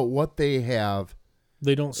more about what they have.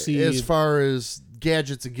 They don't see... as far as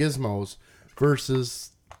gadgets and gizmos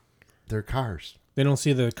versus their cars. They don't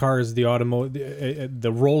see the car as the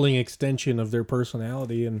the rolling extension of their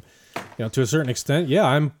personality, and to a certain extent,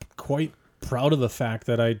 I'm quite proud of the fact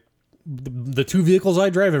that the 2 vehicles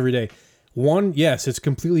I drive every day. One, yes, it's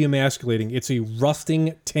completely emasculating. It's a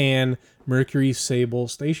rusting tan Mercury Sable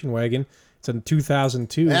station wagon. It's a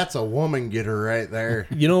 2002. That's a woman getter right there.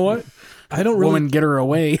 You know what? I don't really woman get her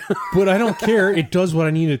away, but I don't care. It does what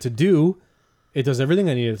I need it to do. It does everything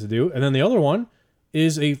I need it to do. And then the other one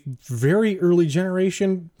is a very early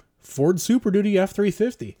generation Ford Super Duty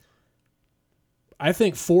F-350. I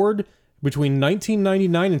think Ford, between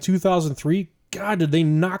 1999 and 2003, God, did they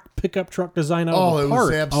knock pickup truck design out of the park? It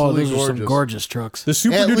was absolutely those are some gorgeous trucks. The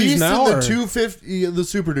Super At Duties least now in are... the 250, the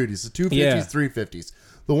Super Duties, the 250s, 350s.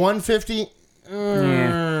 The 150,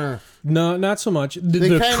 no, not so much.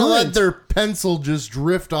 they kind of let their pencil just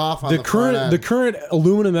drift off on the front end. The current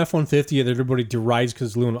aluminum F-150 that everybody derides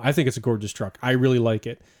because aluminum, I think it's a gorgeous truck. I really like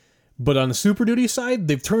it. But on the Super Duty side,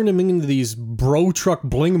 they've turned them into these bro truck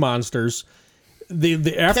bling monsters. They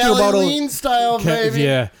after about Lean style, baby.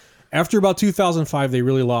 Yeah. After about 2005, they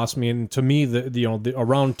really lost me, and to me,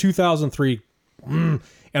 around 2003, and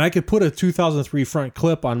I could put a 2003 front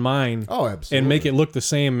clip on mine, absolutely, and make it look the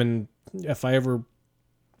same. And if I ever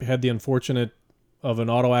had the unfortunate of an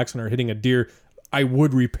auto accident or hitting a deer, I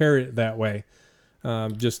would repair it that way,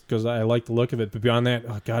 just because I like the look of it. But beyond that,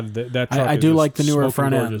 oh god, that truck I is do just like the newer smoking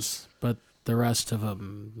front gorgeous. ends, but the rest of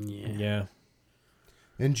them, Yeah.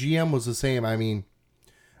 And GM was the same. I mean,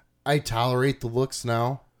 I tolerate the looks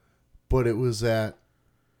now, but it was at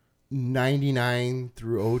 99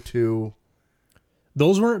 through 02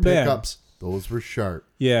 Those weren't bad. pickups. Those were sharp.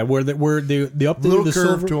 Yeah, where they updated Little the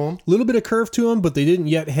curve silver, to 'em. little bit of curve to them, but they didn't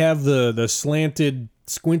yet have the slanted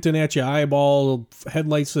squinting at your eyeball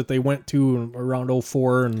headlights that they went to around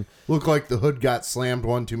 04 and Looked like the hood got slammed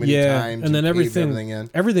one too many yeah, times. and then caved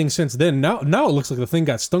everything in. since then. Now it looks like the thing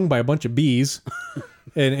got stung by a bunch of bees,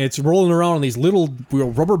 and it's rolling around on these little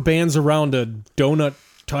rubber bands around a donut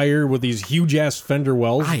tire with these huge ass fender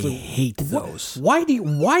wells. I hate those. Why do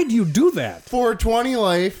you do that? 420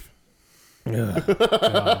 life.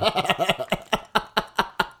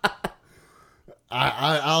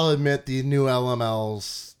 I'll admit the new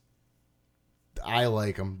LMLs, I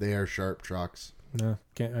like them. They are sharp trucks. No,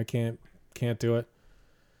 I can't do it.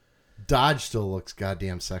 Dodge still looks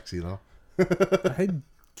goddamn sexy though.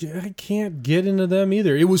 I can't get into them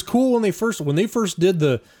either. It was cool when they first did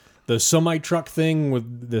the semi truck thing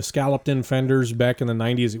with the scalloped in fenders back in the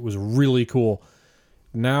 90s. It was really cool.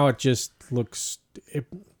 Now it just looks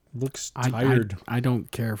tired. I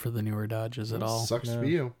don't care for the newer Dodges at all. Sucks for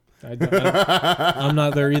you. I'm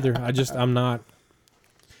not there either. I'm not.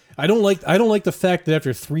 I don't like the fact that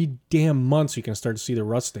after 3 damn months you can start to see the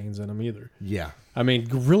rust stains in them either. Yeah. I mean,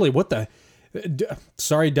 really, what the?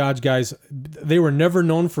 Sorry, Dodge guys. They were never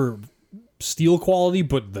known for steel quality,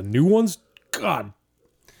 but the new ones, god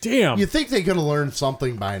damn. You think they could have learned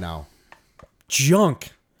something by now?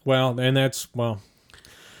 Junk. Well, and that's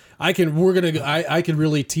I could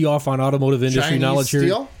really tee off on automotive industry Chinese knowledge here.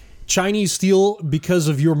 steel? Chinese steel, because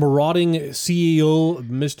of your marauding CEO,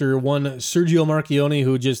 Mr. One Sergio Marchione,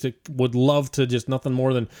 who just would love to just nothing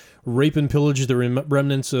more than rape and pillage the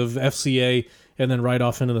remnants of FCA and then ride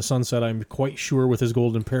off into the sunset, I'm quite sure, with his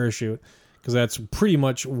golden parachute, because that's pretty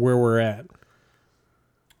much where we're at.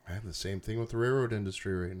 I have the same thing with the railroad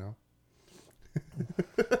industry right now.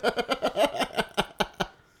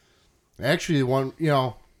 Actually,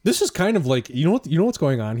 This is kind of like, you know what's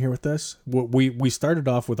going on here with this? We started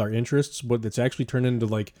off with our interests, but it's actually turned into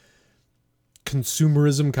like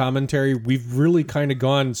consumerism commentary. We've really kind of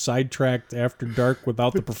gone sidetracked after dark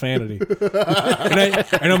without the profanity.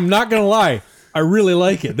 and I'm not gonna lie, I really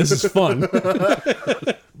like it. This is fun.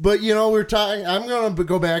 But we're talking. I'm gonna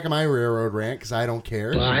go back on my railroad rant because I don't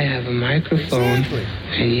care. Well, I have a microphone, Exactly.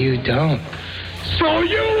 and you don't. So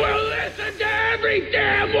you will listen to every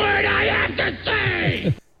damn word I have to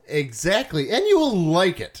say! Exactly, and you will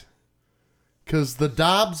like it. Because the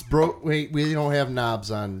Dobbs broke. Wait, we don't have knobs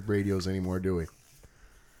on radios anymore, do we?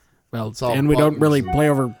 Well, all and we don't buttons. really play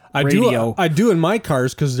over radio. I do in my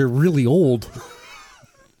cars because they're really old.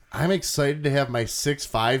 I'm excited to have my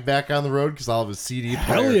 6.5 back on the road because I'll have a CD player.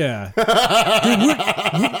 Hell yeah.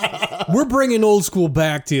 Dude, we're bringing old school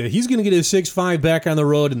back to you. He's going to get his 6.5 back on the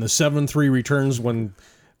road, and the 7.3 returns when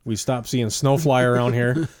we stop seeing snow fly around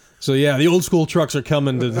here. So, yeah, the old school trucks are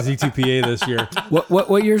coming to the ZTPA this year.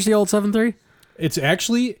 What year's the old 7.3? It's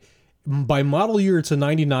actually, by model year, it's a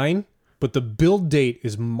 99, but the build date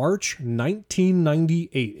is March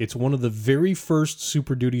 1998. It's one of the very first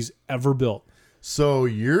Super Duties ever built. So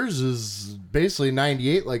yours is basically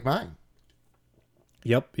 98 like mine.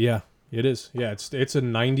 Yep, yeah, it is. Yeah, it's a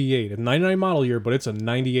 98, a 99 model year, but it's a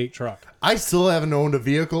 98 truck. I still haven't owned a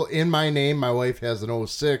vehicle in my name. My wife has an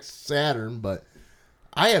 06 Saturn, but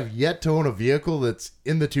I have yet to own a vehicle that's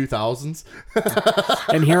in the 2000s.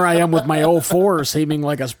 And here I am with my 04 seeming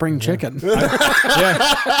like a spring chicken. Yeah,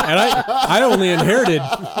 and I only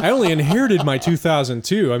inherited my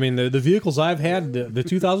 2002. I mean, the vehicles I've had, the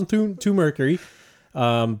 2002 Mercury,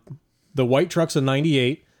 the white truck's a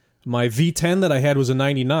 98. My V10 that I had was a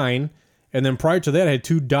 99, and then prior to that, I had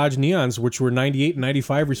 2 Dodge Neons, which were 98 and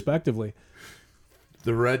 95 respectively.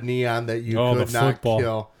 The red neon that you Oh, could the not football.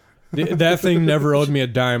 kill. That thing never owed me a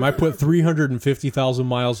dime. I put 350,000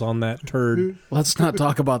 miles on that turd. Let's not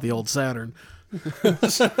talk about the old Saturn.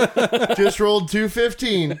 Just rolled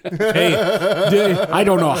 215. Hey, I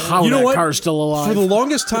don't know how you know that what? car's still alive. For the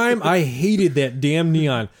longest time, I hated that damn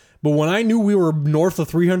Neon. But when I knew we were north of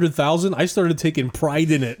 300,000, I started taking pride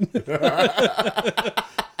in it.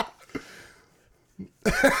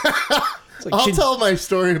 It's I'll tell my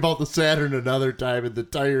story about the Saturn another time in the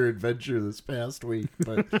tire adventure this past week.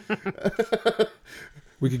 But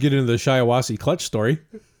we could get into the Shiawassee clutch story.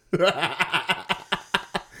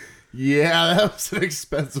 Yeah, that was an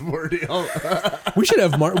expensive ordeal. We should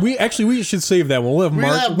have Mark. We should save that one. We'll have Mark.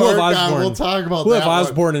 We'll have We'll have Mark on. Osborne. We'll talk about We'll that have one.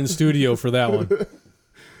 Osborne in studio for that one.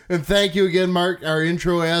 And thank you again, Mark. Our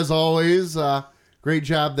intro, as always, great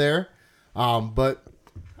job there. But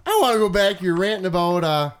I want to go back. You're ranting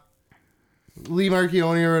about Lee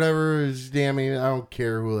Marchione or whatever. Damn me, I don't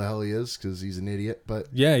care who the hell he is because he's an idiot. But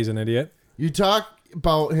Yeah, he's an idiot. you talk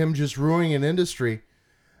about him just ruining an industry.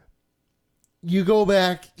 You go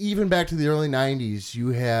back, even back to the early 90s, you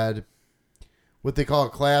had what they call a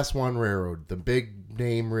Class 1 railroad, the big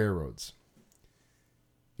name railroads.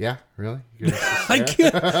 Yeah, really? I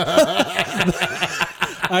can't.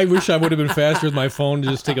 I wish I would have been faster with my phone to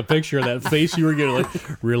just take a picture of that face you were getting.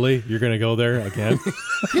 Like, really? You're going to go there again?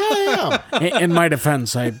 Yeah, I am. In my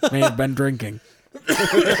defense, I may have been drinking.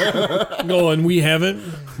 No, and we haven't.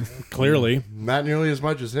 Clearly. Not nearly as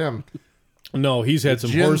much as him. No, he's had some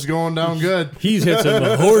Gin's going down good. He's had some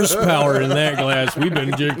horsepower in that glass. We've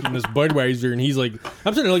been drinking this Budweiser, and he's like,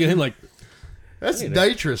 I'm sitting there looking at him like, That's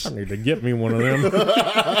nitrous. I need to get me one of them.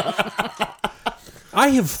 I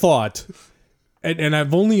have thought, and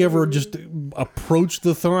I've only ever just approached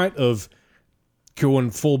the thought of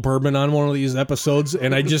going full bourbon on one of these episodes,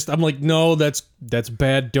 and I'm like, no, that's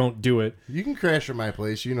bad. Don't do it. You can crash at my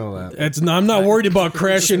place. You know that. I'm not worried about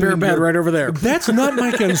crashing. Spare bed right over there. That's not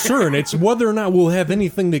my concern. It's whether or not we'll have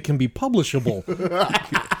anything that can be publishable.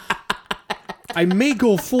 I may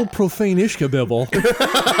go full profane Ishkabibble.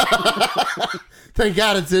 Thank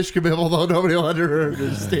God it's Ishkabibble, though nobody will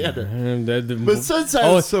understand it. But since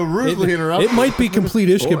I was so rudely interrupted, it might be complete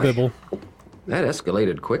Ishkabibble. That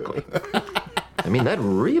escalated quickly. I mean, that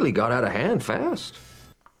really got out of hand fast.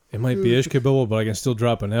 It might be Ishkabibble, but I can still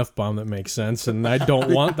drop an F-bomb that makes sense, and I don't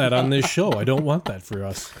want that on this show. I don't want that for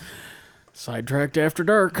us. Sidetracked After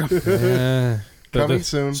Dark. Coming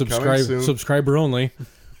soon. Subscriber only.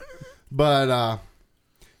 But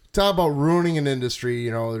talk about ruining an industry. You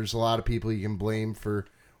know, there's a lot of people you can blame for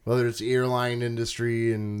whether it's the airline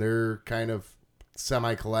industry and they're kind of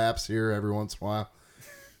semi-collapse here every once in a while.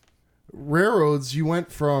 Railroads, you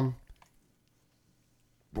went from,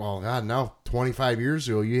 well, God, now 25 years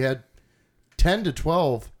ago, you had 10 to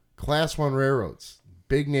 12 Class 1 railroads,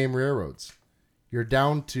 big name railroads. You're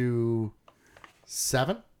down to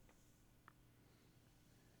 7.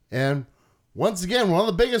 And once again, one of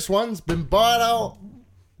the biggest ones been bought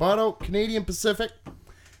out Canadian Pacific,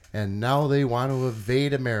 and now they want to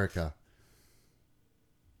invade America.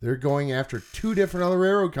 They're going after 2 different other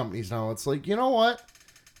railroad companies now. It's like, you know what?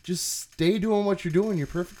 Just stay doing what you're doing. You're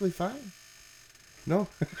perfectly fine. No.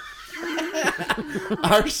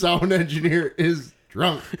 Our sound engineer is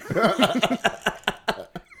drunk.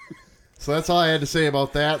 So that's all I had to say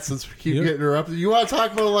about that since we keep getting interrupted. You want to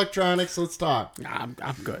talk about electronics? Let's talk. I'm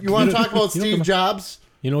good. You want to talk about Steve Jobs?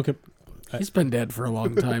 You know, He's been dead for a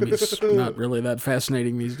long time. He's not really that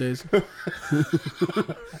fascinating these days.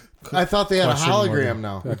 I thought they had a hologram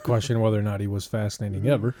now. I'd question whether or not he was fascinating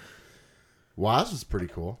ever. Woz is pretty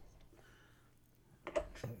cool.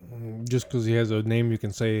 Just because he has a name you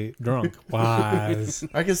can say drunk. Woz.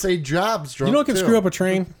 I can say Jobs drunk. You know what can too. screw up a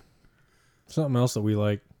train? Something else that we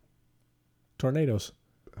like. Tornadoes.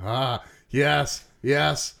 Ah, yes.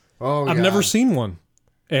 Oh, I've God. never seen one.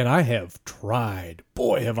 And I have tried.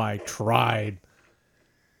 Boy, have I tried.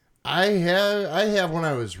 I have when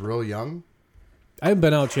I was real young. I haven't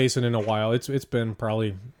been out chasing in a while. It's been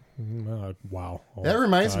probably wow. Oh, That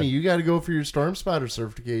reminds God. me, you got to go for your storm spotter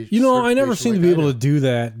certification. You know, I never seem to be like I able did. to do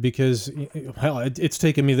that because, hell, it's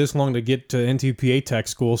taken me this long to get to NTPA tech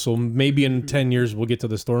school. So maybe in 10 years we'll get to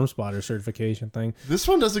the storm spotter certification thing. This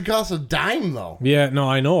one doesn't cost a dime though. Yeah, no,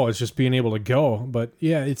 I know. It's just being able to go. But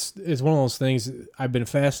yeah, it's one of those things. I've been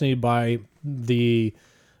fascinated by the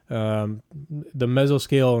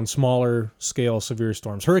mesoscale and smaller scale severe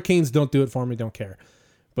storms. Hurricanes don't do it for me. Don't care.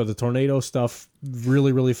 But the tornado stuff,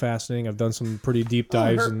 really, really fascinating. I've done some pretty deep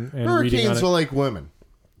dives and reading on Hurricanes it. are like women.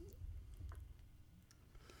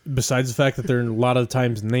 Besides the fact that they're a lot of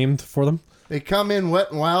times named for them. They come in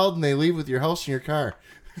wet and wild and they leave with your house and your car.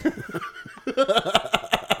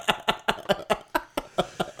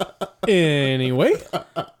 Anyway.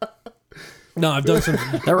 No, I've done some.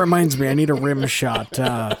 That reminds me, I need a rim shot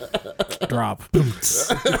drop.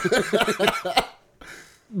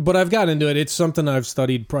 But I've got into it. It's something I've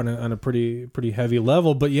studied on a pretty heavy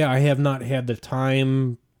level. But yeah, I have not had the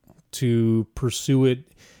time to pursue it.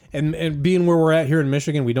 And being where we're at here in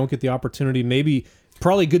Michigan, we don't get the opportunity. Maybe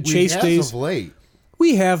probably good chase days. Of late.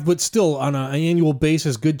 We have, but still, on an annual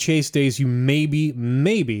basis, good chase days, you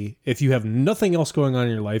maybe, if you have nothing else going on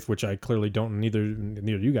in your life, which I clearly don't, neither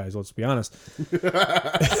do you guys, let's be honest.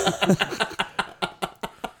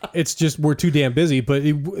 It's just we're too damn busy, but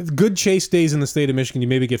good chase days in the state of Michigan, you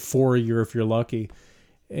maybe get 4 a year if you're lucky.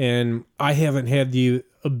 And I haven't had the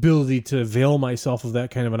ability to avail myself of that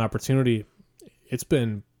kind of an opportunity. It's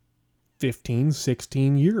been 15,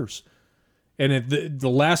 16 years. And the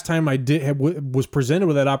last time I was presented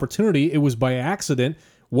with that opportunity, it was by accident.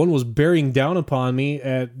 One was bearing down upon me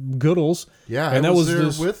at Goodall's. Yeah, and I was there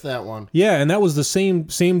with that one. Yeah, and that was the same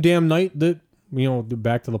damn night that,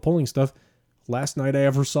 back to the pulling stuff. Last night I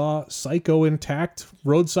ever saw Psycho intact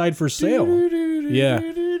roadside for sale. Yeah.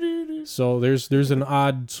 So there's an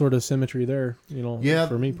odd sort of symmetry there, for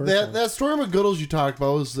me personally. That storm of Goodall's you talked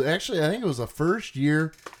about was actually, I think it was the first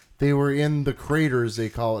year they were in the crater, as they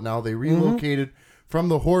call it now. They relocated from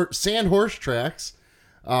the sand horse tracks,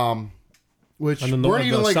 which weren't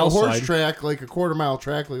even like a horse track, like a quarter-mile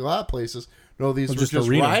track like a lot of places. No, these were just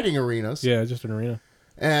riding arenas. Yeah, just an arena.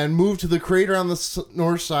 And moved to the crater on the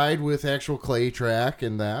north side with actual clay track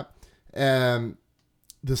and that. And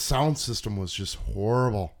the sound system was just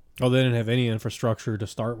horrible. Oh, they didn't have any infrastructure to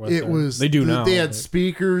start with. They do now. They had right?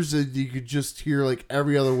 speakers that you could just hear like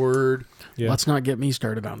every other word. Yeah. Let's not get me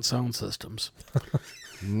started on sound systems.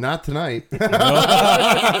 Not tonight.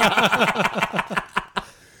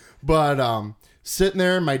 But sitting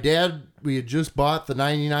there, my dad, we had just bought the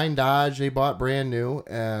 99 Dodge. They bought brand new.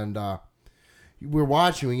 And we're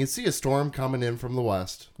watching. We can see a storm coming in from the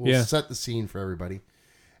west. We'll set the scene for everybody.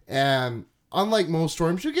 And unlike most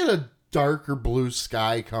storms, you get a darker blue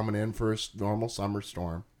sky coming in for a normal summer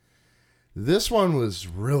storm. This one was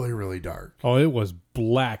really, really dark. Oh, it was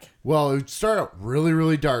black. Well, it started out really,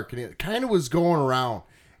 really dark, and it kind of was going around,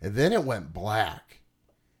 and then it went black.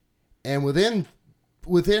 And within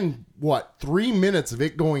 3 minutes of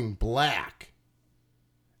it going black,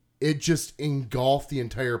 it just engulfed the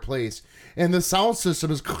entire place. And the sound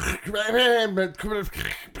system is tornado,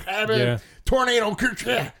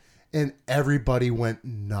 and everybody went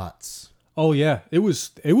nuts. Oh yeah, it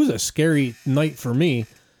was a scary night for me.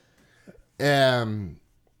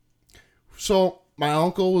 So my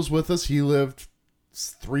uncle was with us. He lived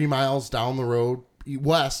 3 miles down the road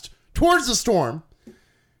west towards the storm.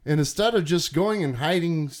 And instead of just going and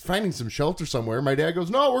finding some shelter somewhere, my dad goes,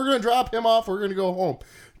 "No, we're going to drop him off. We're going to go home."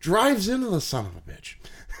 Drives into the son of a bitch.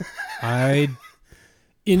 I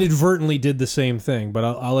inadvertently did the same thing, but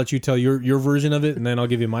I'll let you tell your version of it, and then I'll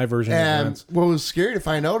give you my version. And what was scary to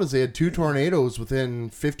find out is they had 2 tornadoes within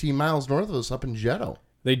 15 miles north of us up in Jetto.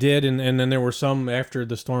 They did, and then there were some after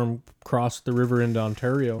the storm crossed the river into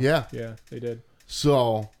Ontario. Yeah. Yeah, they did.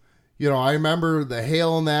 So, I remember the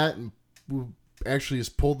hail and that, and we actually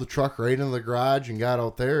just pulled the truck right into the garage and got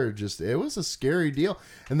out there. It was a scary deal.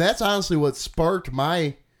 And that's honestly what sparked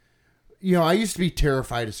my, I used to be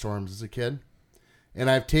terrified of storms as a kid. And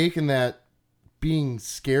I've taken that being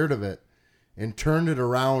scared of it and turned it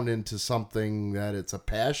around into something that it's a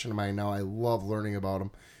passion of mine now. I love learning about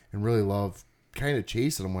them and really love kind of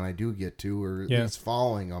chasing them when I do get to, or at least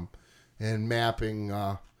following them and mapping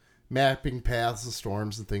paths of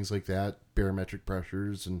storms and things like that, barometric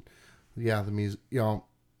pressures and the music,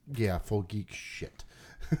 full geek shit.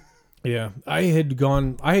 Yeah, I had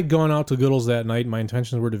gone out to Goodall's that night. My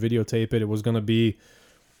intentions were to videotape it. It was going to be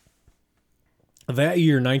that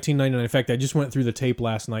year, 1999. In fact, I just went through the tape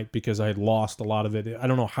last night because I had lost a lot of it. I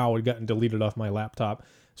don't know how it had gotten deleted off my laptop.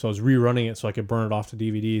 So I was rerunning it so I could burn it off to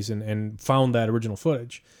DVDs and found that original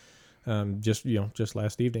footage just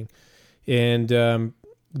last evening. And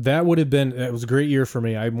that was a great year for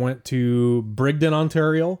me. I went to Brigden,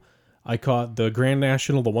 Ontario. I caught the Grand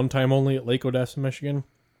National, the one time only at Lake Odessa, Michigan.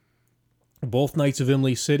 Both nights of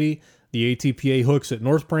Imlay City, the ATPA hooks at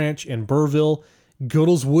North Branch and Burrville.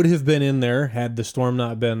 Goodall's would have been in there had the storm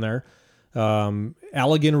not been there.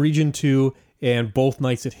 Allegan Region 2 and both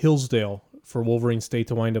nights at Hillsdale for Wolverine State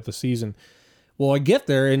to wind up the season. Well, I get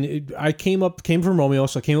there and I came from Romeo,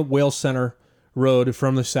 so I came up Wales Center Road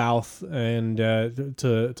from the south and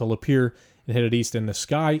to Lapeer and headed east, and the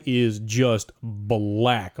sky is just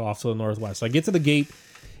black off to the northwest. I get to the gate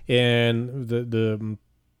and the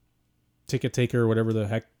ticket taker or whatever the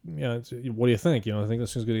heck, what do you think? I think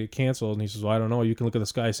this thing's going to get canceled. And he says, "Well, I don't know. You can look at the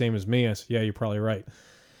sky same as me." I said, "Yeah, you're probably right."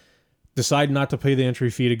 Decide not to pay the entry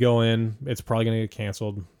fee to go in. It's probably going to get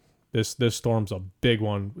canceled. This storm's a big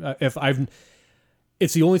one.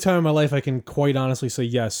 It's the only time in my life I can quite honestly say,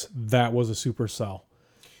 yes, that was a supercell.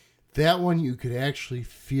 That one you could actually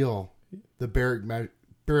feel the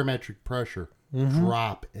barometric pressure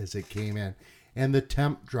drop as it came in. And the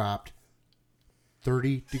temp dropped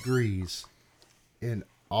 30 degrees in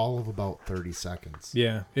all of about 30 seconds.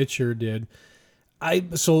 Yeah, it sure did.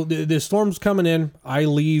 So the storm's coming in. I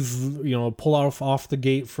leave, pull off the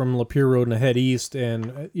gate from Lapeer Road and head east,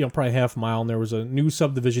 and probably half a mile, and there was a new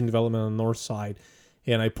subdivision development on the north side.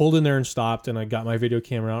 And I pulled in there and stopped, and I got my video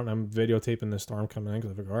camera out, and I'm videotaping the storm coming in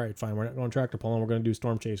because I figured, all right, fine, we're not going tractor pulling, we're going to do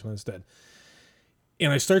storm chasing instead.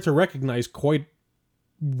 And I start to recognize quite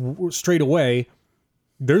straight away,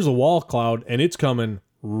 there's a wall cloud, and it's coming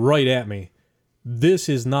right at me. This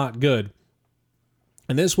is not good.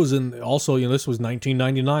 And this was this was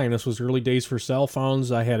 1999. This was early days for cell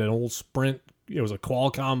phones. I had an old Sprint. It was a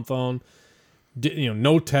Qualcomm phone.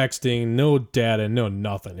 No texting, no data, no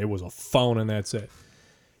nothing. It was a phone and that's it.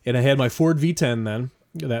 And I had my Ford V10 then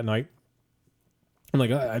that night. I'm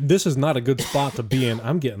like, this is not a good spot to be in.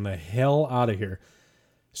 I'm getting the hell out of here.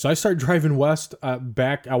 So I start driving west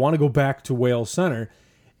back. I want to go back to Wales Center.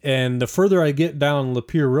 And the further I get down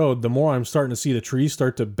Lapeer Road, the more I'm starting to see the trees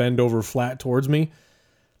start to bend over flat towards me.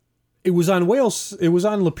 It was on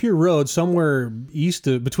Lapeer Road, somewhere east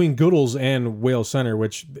of, between Goodall's and Wales Center,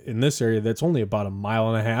 which in this area, that's only about a mile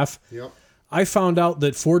and a half. Yep. I found out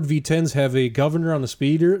that Ford V10s have a governor on the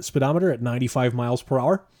speedometer at 95 miles per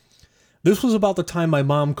hour. This was about the time my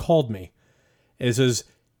mom called me. It says,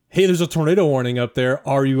 hey, there's a tornado warning up there.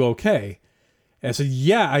 Are you okay? And I said,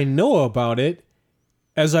 yeah, I know about it.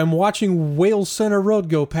 As I'm watching Wales Center Road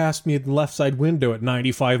go past me in the left side window at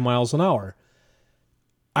 95 miles an hour.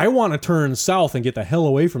 I want to turn south and get the hell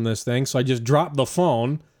away from this thing, so I just drop the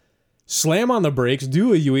phone, slam on the brakes,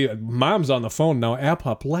 do a UE. Mom's on the phone now,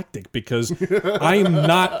 apoplectic, because I'm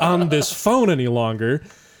not on this phone any longer.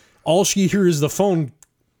 All she hears is the phone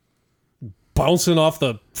bouncing off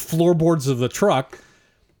the floorboards of the truck.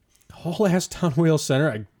 Haul ass down Wales Center.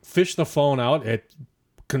 I fish the phone out at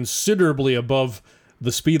considerably above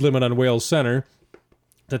the speed limit on Wales Center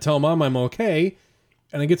to tell Mom I'm okay,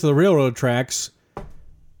 and I get to the railroad tracks,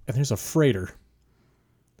 and there's a freighter.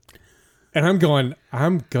 And I'm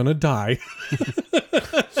gonna die.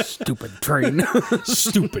 Stupid train.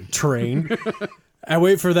 Stupid train. I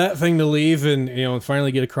wait for that thing to leave and,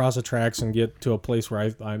 finally get across the tracks and get to a place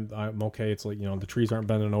where I'm okay. It's like, the trees aren't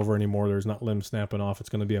bending over anymore. There's not limbs snapping off. It's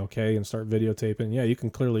going to be okay, and start videotaping. Yeah, you can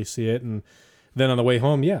clearly see it. And then on the way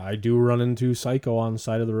home, yeah, I do run into Psycho on the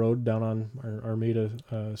side of the road down on Armada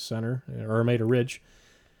Center, or Armada Ridge,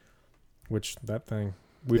 which that thing...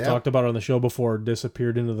 We've talked about it on the show before,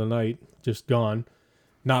 disappeared into the night, just gone.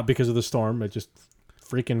 Not because of the storm, it just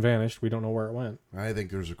freaking vanished. We don't know where it went. I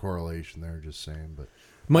think there's a correlation there, just saying, but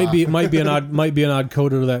might be an odd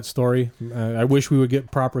coda to that story. I wish we would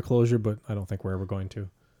get proper closure, but I don't think we're ever going to.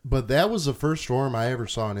 But that was the first storm I ever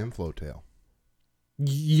saw an inflow tail.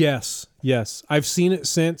 Yes. I've seen it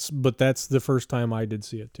since, but that's the first time I did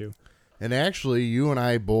see it too. And actually, you and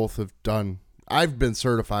I both have done... I've been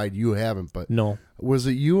certified, you haven't, but... No. Was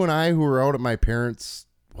it you and I who were out at my parents',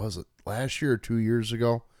 was it last year or 2 years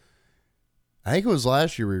ago? I think it was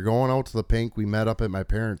last year. We were going out to the Pink. We met up at my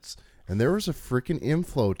parents', and there was a freaking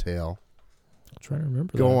inflow tail trying to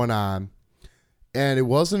remember going on. And it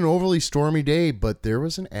wasn't an overly stormy day, but there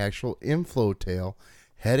was an actual inflow tail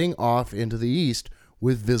heading off into the east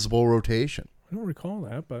with visible rotation. I don't recall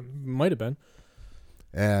that, but it might have been.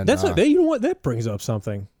 And that's you know what? That brings up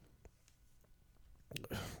something.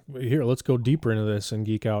 Here, let's go deeper into this and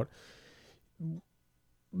geek out.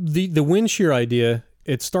 The wind shear idea,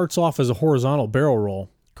 it starts off as a horizontal barrel roll.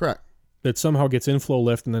 Correct. That somehow gets inflow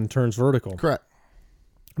lift and then turns vertical. Correct.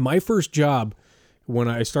 My first job when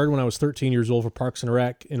I was 13 years old for Parks and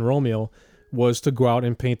Rec in Romeo was to go out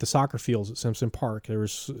and paint the soccer fields at Simpson Park. There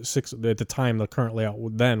was 6 at the time. The current layout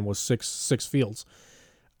then was six fields.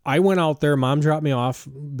 I went out there. Mom dropped me off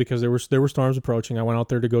because there were storms approaching. I went out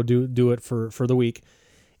there to go do it for the week.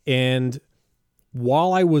 And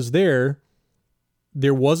while I was there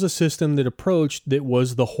was a system that approached that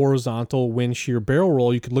was the horizontal wind shear barrel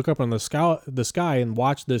roll. You could look up on the sky and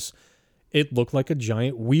watch this. It looked like a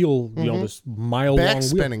giant wheel, this mile-long wheel. Back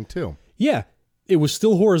spinning, too. Yeah. It was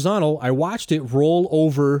still horizontal. I watched it roll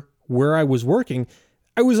over where I was working.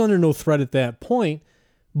 I was under no threat at that point,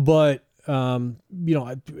 but... I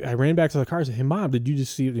ran back to the car and said, hey, Mom, did you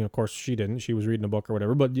just see, of course she didn't, she was reading a book or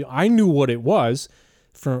whatever, but I knew what it was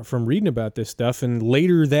from reading about this stuff. And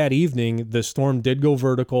later that evening, the storm did go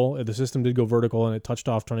vertical, the system did go vertical, and it touched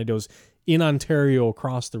off tornadoes in Ontario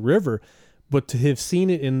across the river. But to have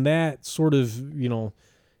seen it in that sort of,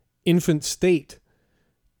 infant state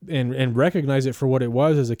and recognize it for what it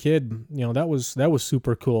was as a kid, that was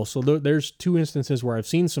super cool. So there's 2 instances where I've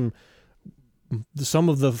seen some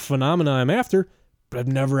of the phenomena I'm after, but I've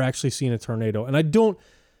never actually seen a tornado. And I don't,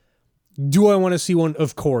 Do I want to see one?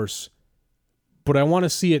 Of course. But I want to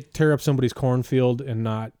see it tear up somebody's cornfield and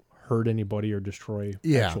not hurt anybody or destroy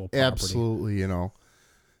actual property. Absolutely, you know.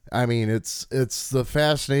 I mean, it's the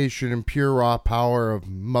fascination and pure raw power of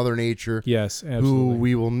Mother Nature. Yes, absolutely. Who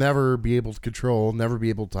we will never be able to control, never be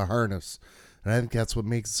able to harness. And I think that's what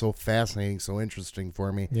makes it so fascinating, so interesting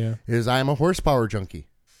for me. Yeah. Is I'm a horsepower junkie.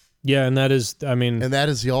 Yeah, and that is, I mean... And that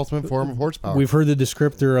is the ultimate form of horsepower. We've heard the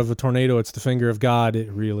descriptor of a tornado. It's the finger of God.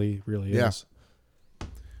 It really, really is.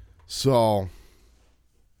 So...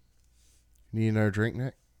 Need another drink,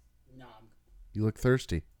 Nick? No. You look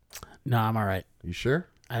thirsty. No, I'm all right. You sure?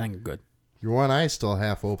 I think I'm good. Your one eye's still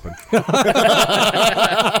half open.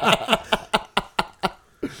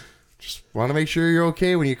 Just want to make sure you're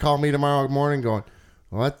okay when you call me tomorrow morning going,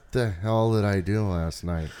 what the hell did I do last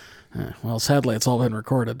night? Well, sadly, it's all been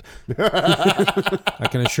recorded. I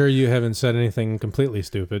can assure you haven't said anything completely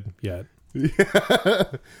stupid yet.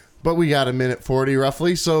 But we got a minute 40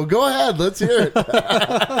 roughly, so go ahead. Let's hear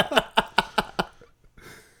it.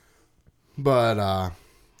 But,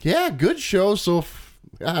 yeah, good show. So,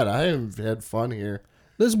 God, I have had fun here.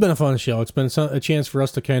 This has been a fun show. It's been a chance for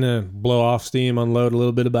us to kind of blow off steam, unload a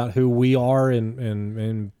little bit about who we are,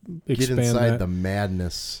 and expand Get inside that. the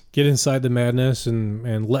madness. Get inside the madness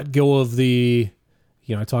and let go of the,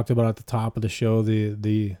 I talked about at the top of the show,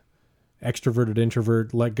 the extroverted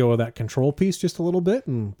introvert, let go of that control piece just a little bit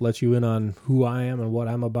and let you in on who I am and what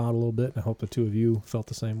I'm about a little bit. And I hope the two of you felt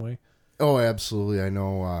the same way. Oh, absolutely. I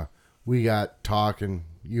know we got talking,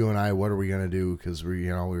 you and I, what are we going to do? Because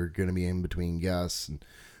we were going to be in between guests. And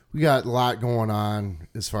we got a lot going on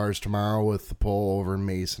as far as tomorrow with the poll over in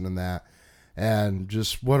Mason and that. And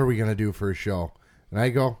just what are we going to do for a show? And I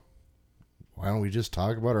go, why don't we just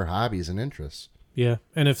talk about our hobbies and interests? Yeah,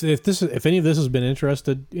 and if any of this has been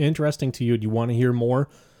interesting to you, do you want to hear more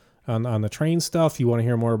on the train stuff? You want to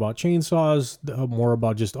hear more about chainsaws, more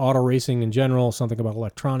about just auto racing in general, something about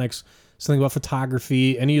electronics, something about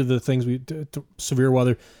photography, any of the things severe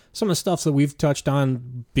weather, some of the stuff that we've touched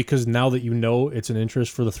on, because now that you know it's an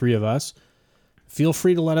interest for the three of us, feel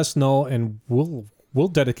free to let us know, and we'll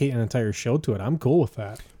dedicate an entire show to it. I'm cool with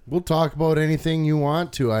that. We'll talk about anything you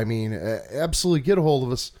want to. I mean, absolutely get a hold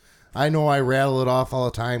of us. I know I rattle it off all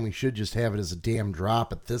the time. We should just have it as a damn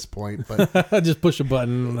drop at this point. But just push a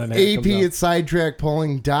button. And then AP at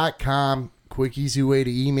sidetrackpolling.com. Quick, easy way to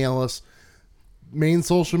email us. Main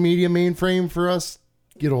social media mainframe for us.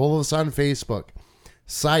 Get a hold of us on Facebook.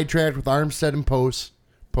 Sidetracked with Armstead and Post.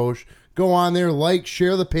 Go on there, like,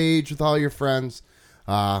 share the page with all your friends.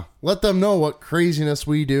 Let them know what craziness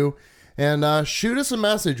we do. And shoot us a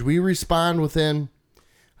message. We respond within...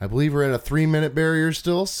 I believe we're at a 3-minute barrier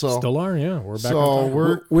still. Still are, yeah. We're back.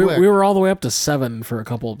 So we were all the way up to 7 for a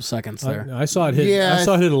couple of seconds there. I saw it hit. Yeah, I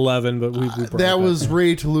saw it hit 11, but we brought that was down.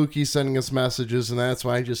 Ray Taluki sending us messages, and that's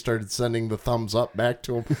why I just started sending the thumbs up back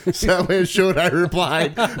to him. So that way it showed I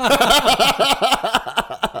replied.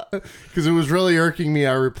 Because it was really irking me.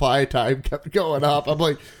 Our reply time kept going up. I'm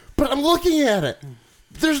like, but I'm looking at it.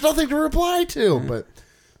 There's nothing to reply to. But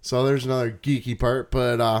so there's another geeky part.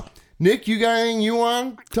 But Nick, you got anything you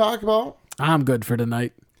want to talk about? I'm good for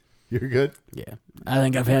tonight. You're good? Yeah. I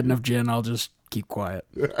think I've had enough gin. I'll just keep quiet.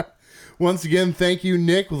 Once again, thank you,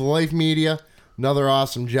 Nick, with Life Media. Another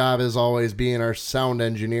awesome job, as always, being our sound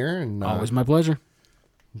engineer. And always my pleasure.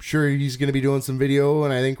 I'm sure he's going to be doing some video,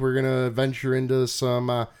 and I think we're going to venture into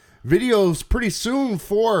some videos pretty soon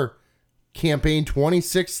for campaign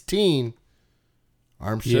 2016.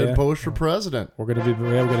 Armstead Post for president. We're going to be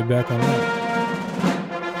back on that.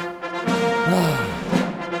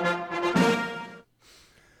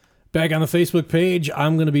 Back on the Facebook page,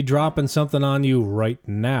 I'm going to be dropping something on you right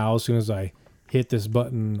now as soon as I hit this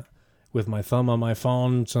button with my thumb on my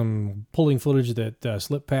phone. Some pulling footage that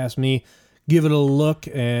slipped past me. Give it a look,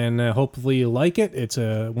 and hopefully you like it. It's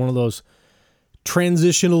one of those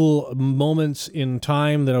transitional moments in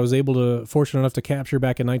time that I was fortunate enough to capture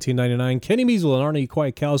back in 1999. Kenny Measle and Arnie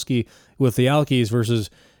Kwiatkowski with the Alkies versus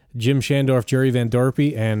Jim Shandorf, Jerry Van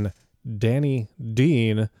Dorpy, and Danny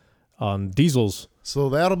Dean on Diesels. So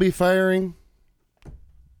that'll be firing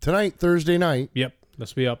tonight, Thursday night. Yep,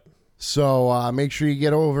 let's be up. So make sure you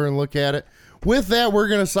get over and look at it. With that, we're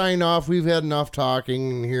going to sign off. We've had enough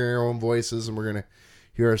talking and hearing our own voices, and we're going to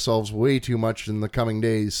hear ourselves way too much in the coming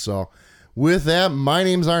days. So with that, my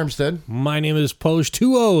name's Armstead. My name is Post,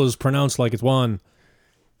 2 O's, pronounced like it's one.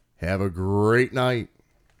 Have a great night.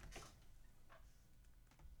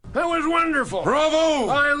 That was wonderful. Bravo!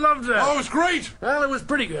 I loved that. Oh, it was great. Well, it was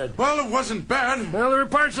pretty good. Well, it wasn't bad. Well, there were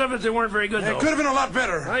parts of it that weren't very good, though. It could have been a lot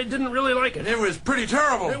better. I didn't really like it. It was pretty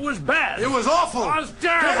terrible. It was bad. It was awful. It was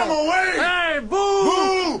terrible. Get him away! Hey,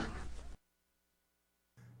 boo! Boo!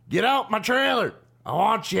 Get out my trailer. I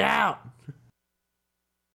want you out.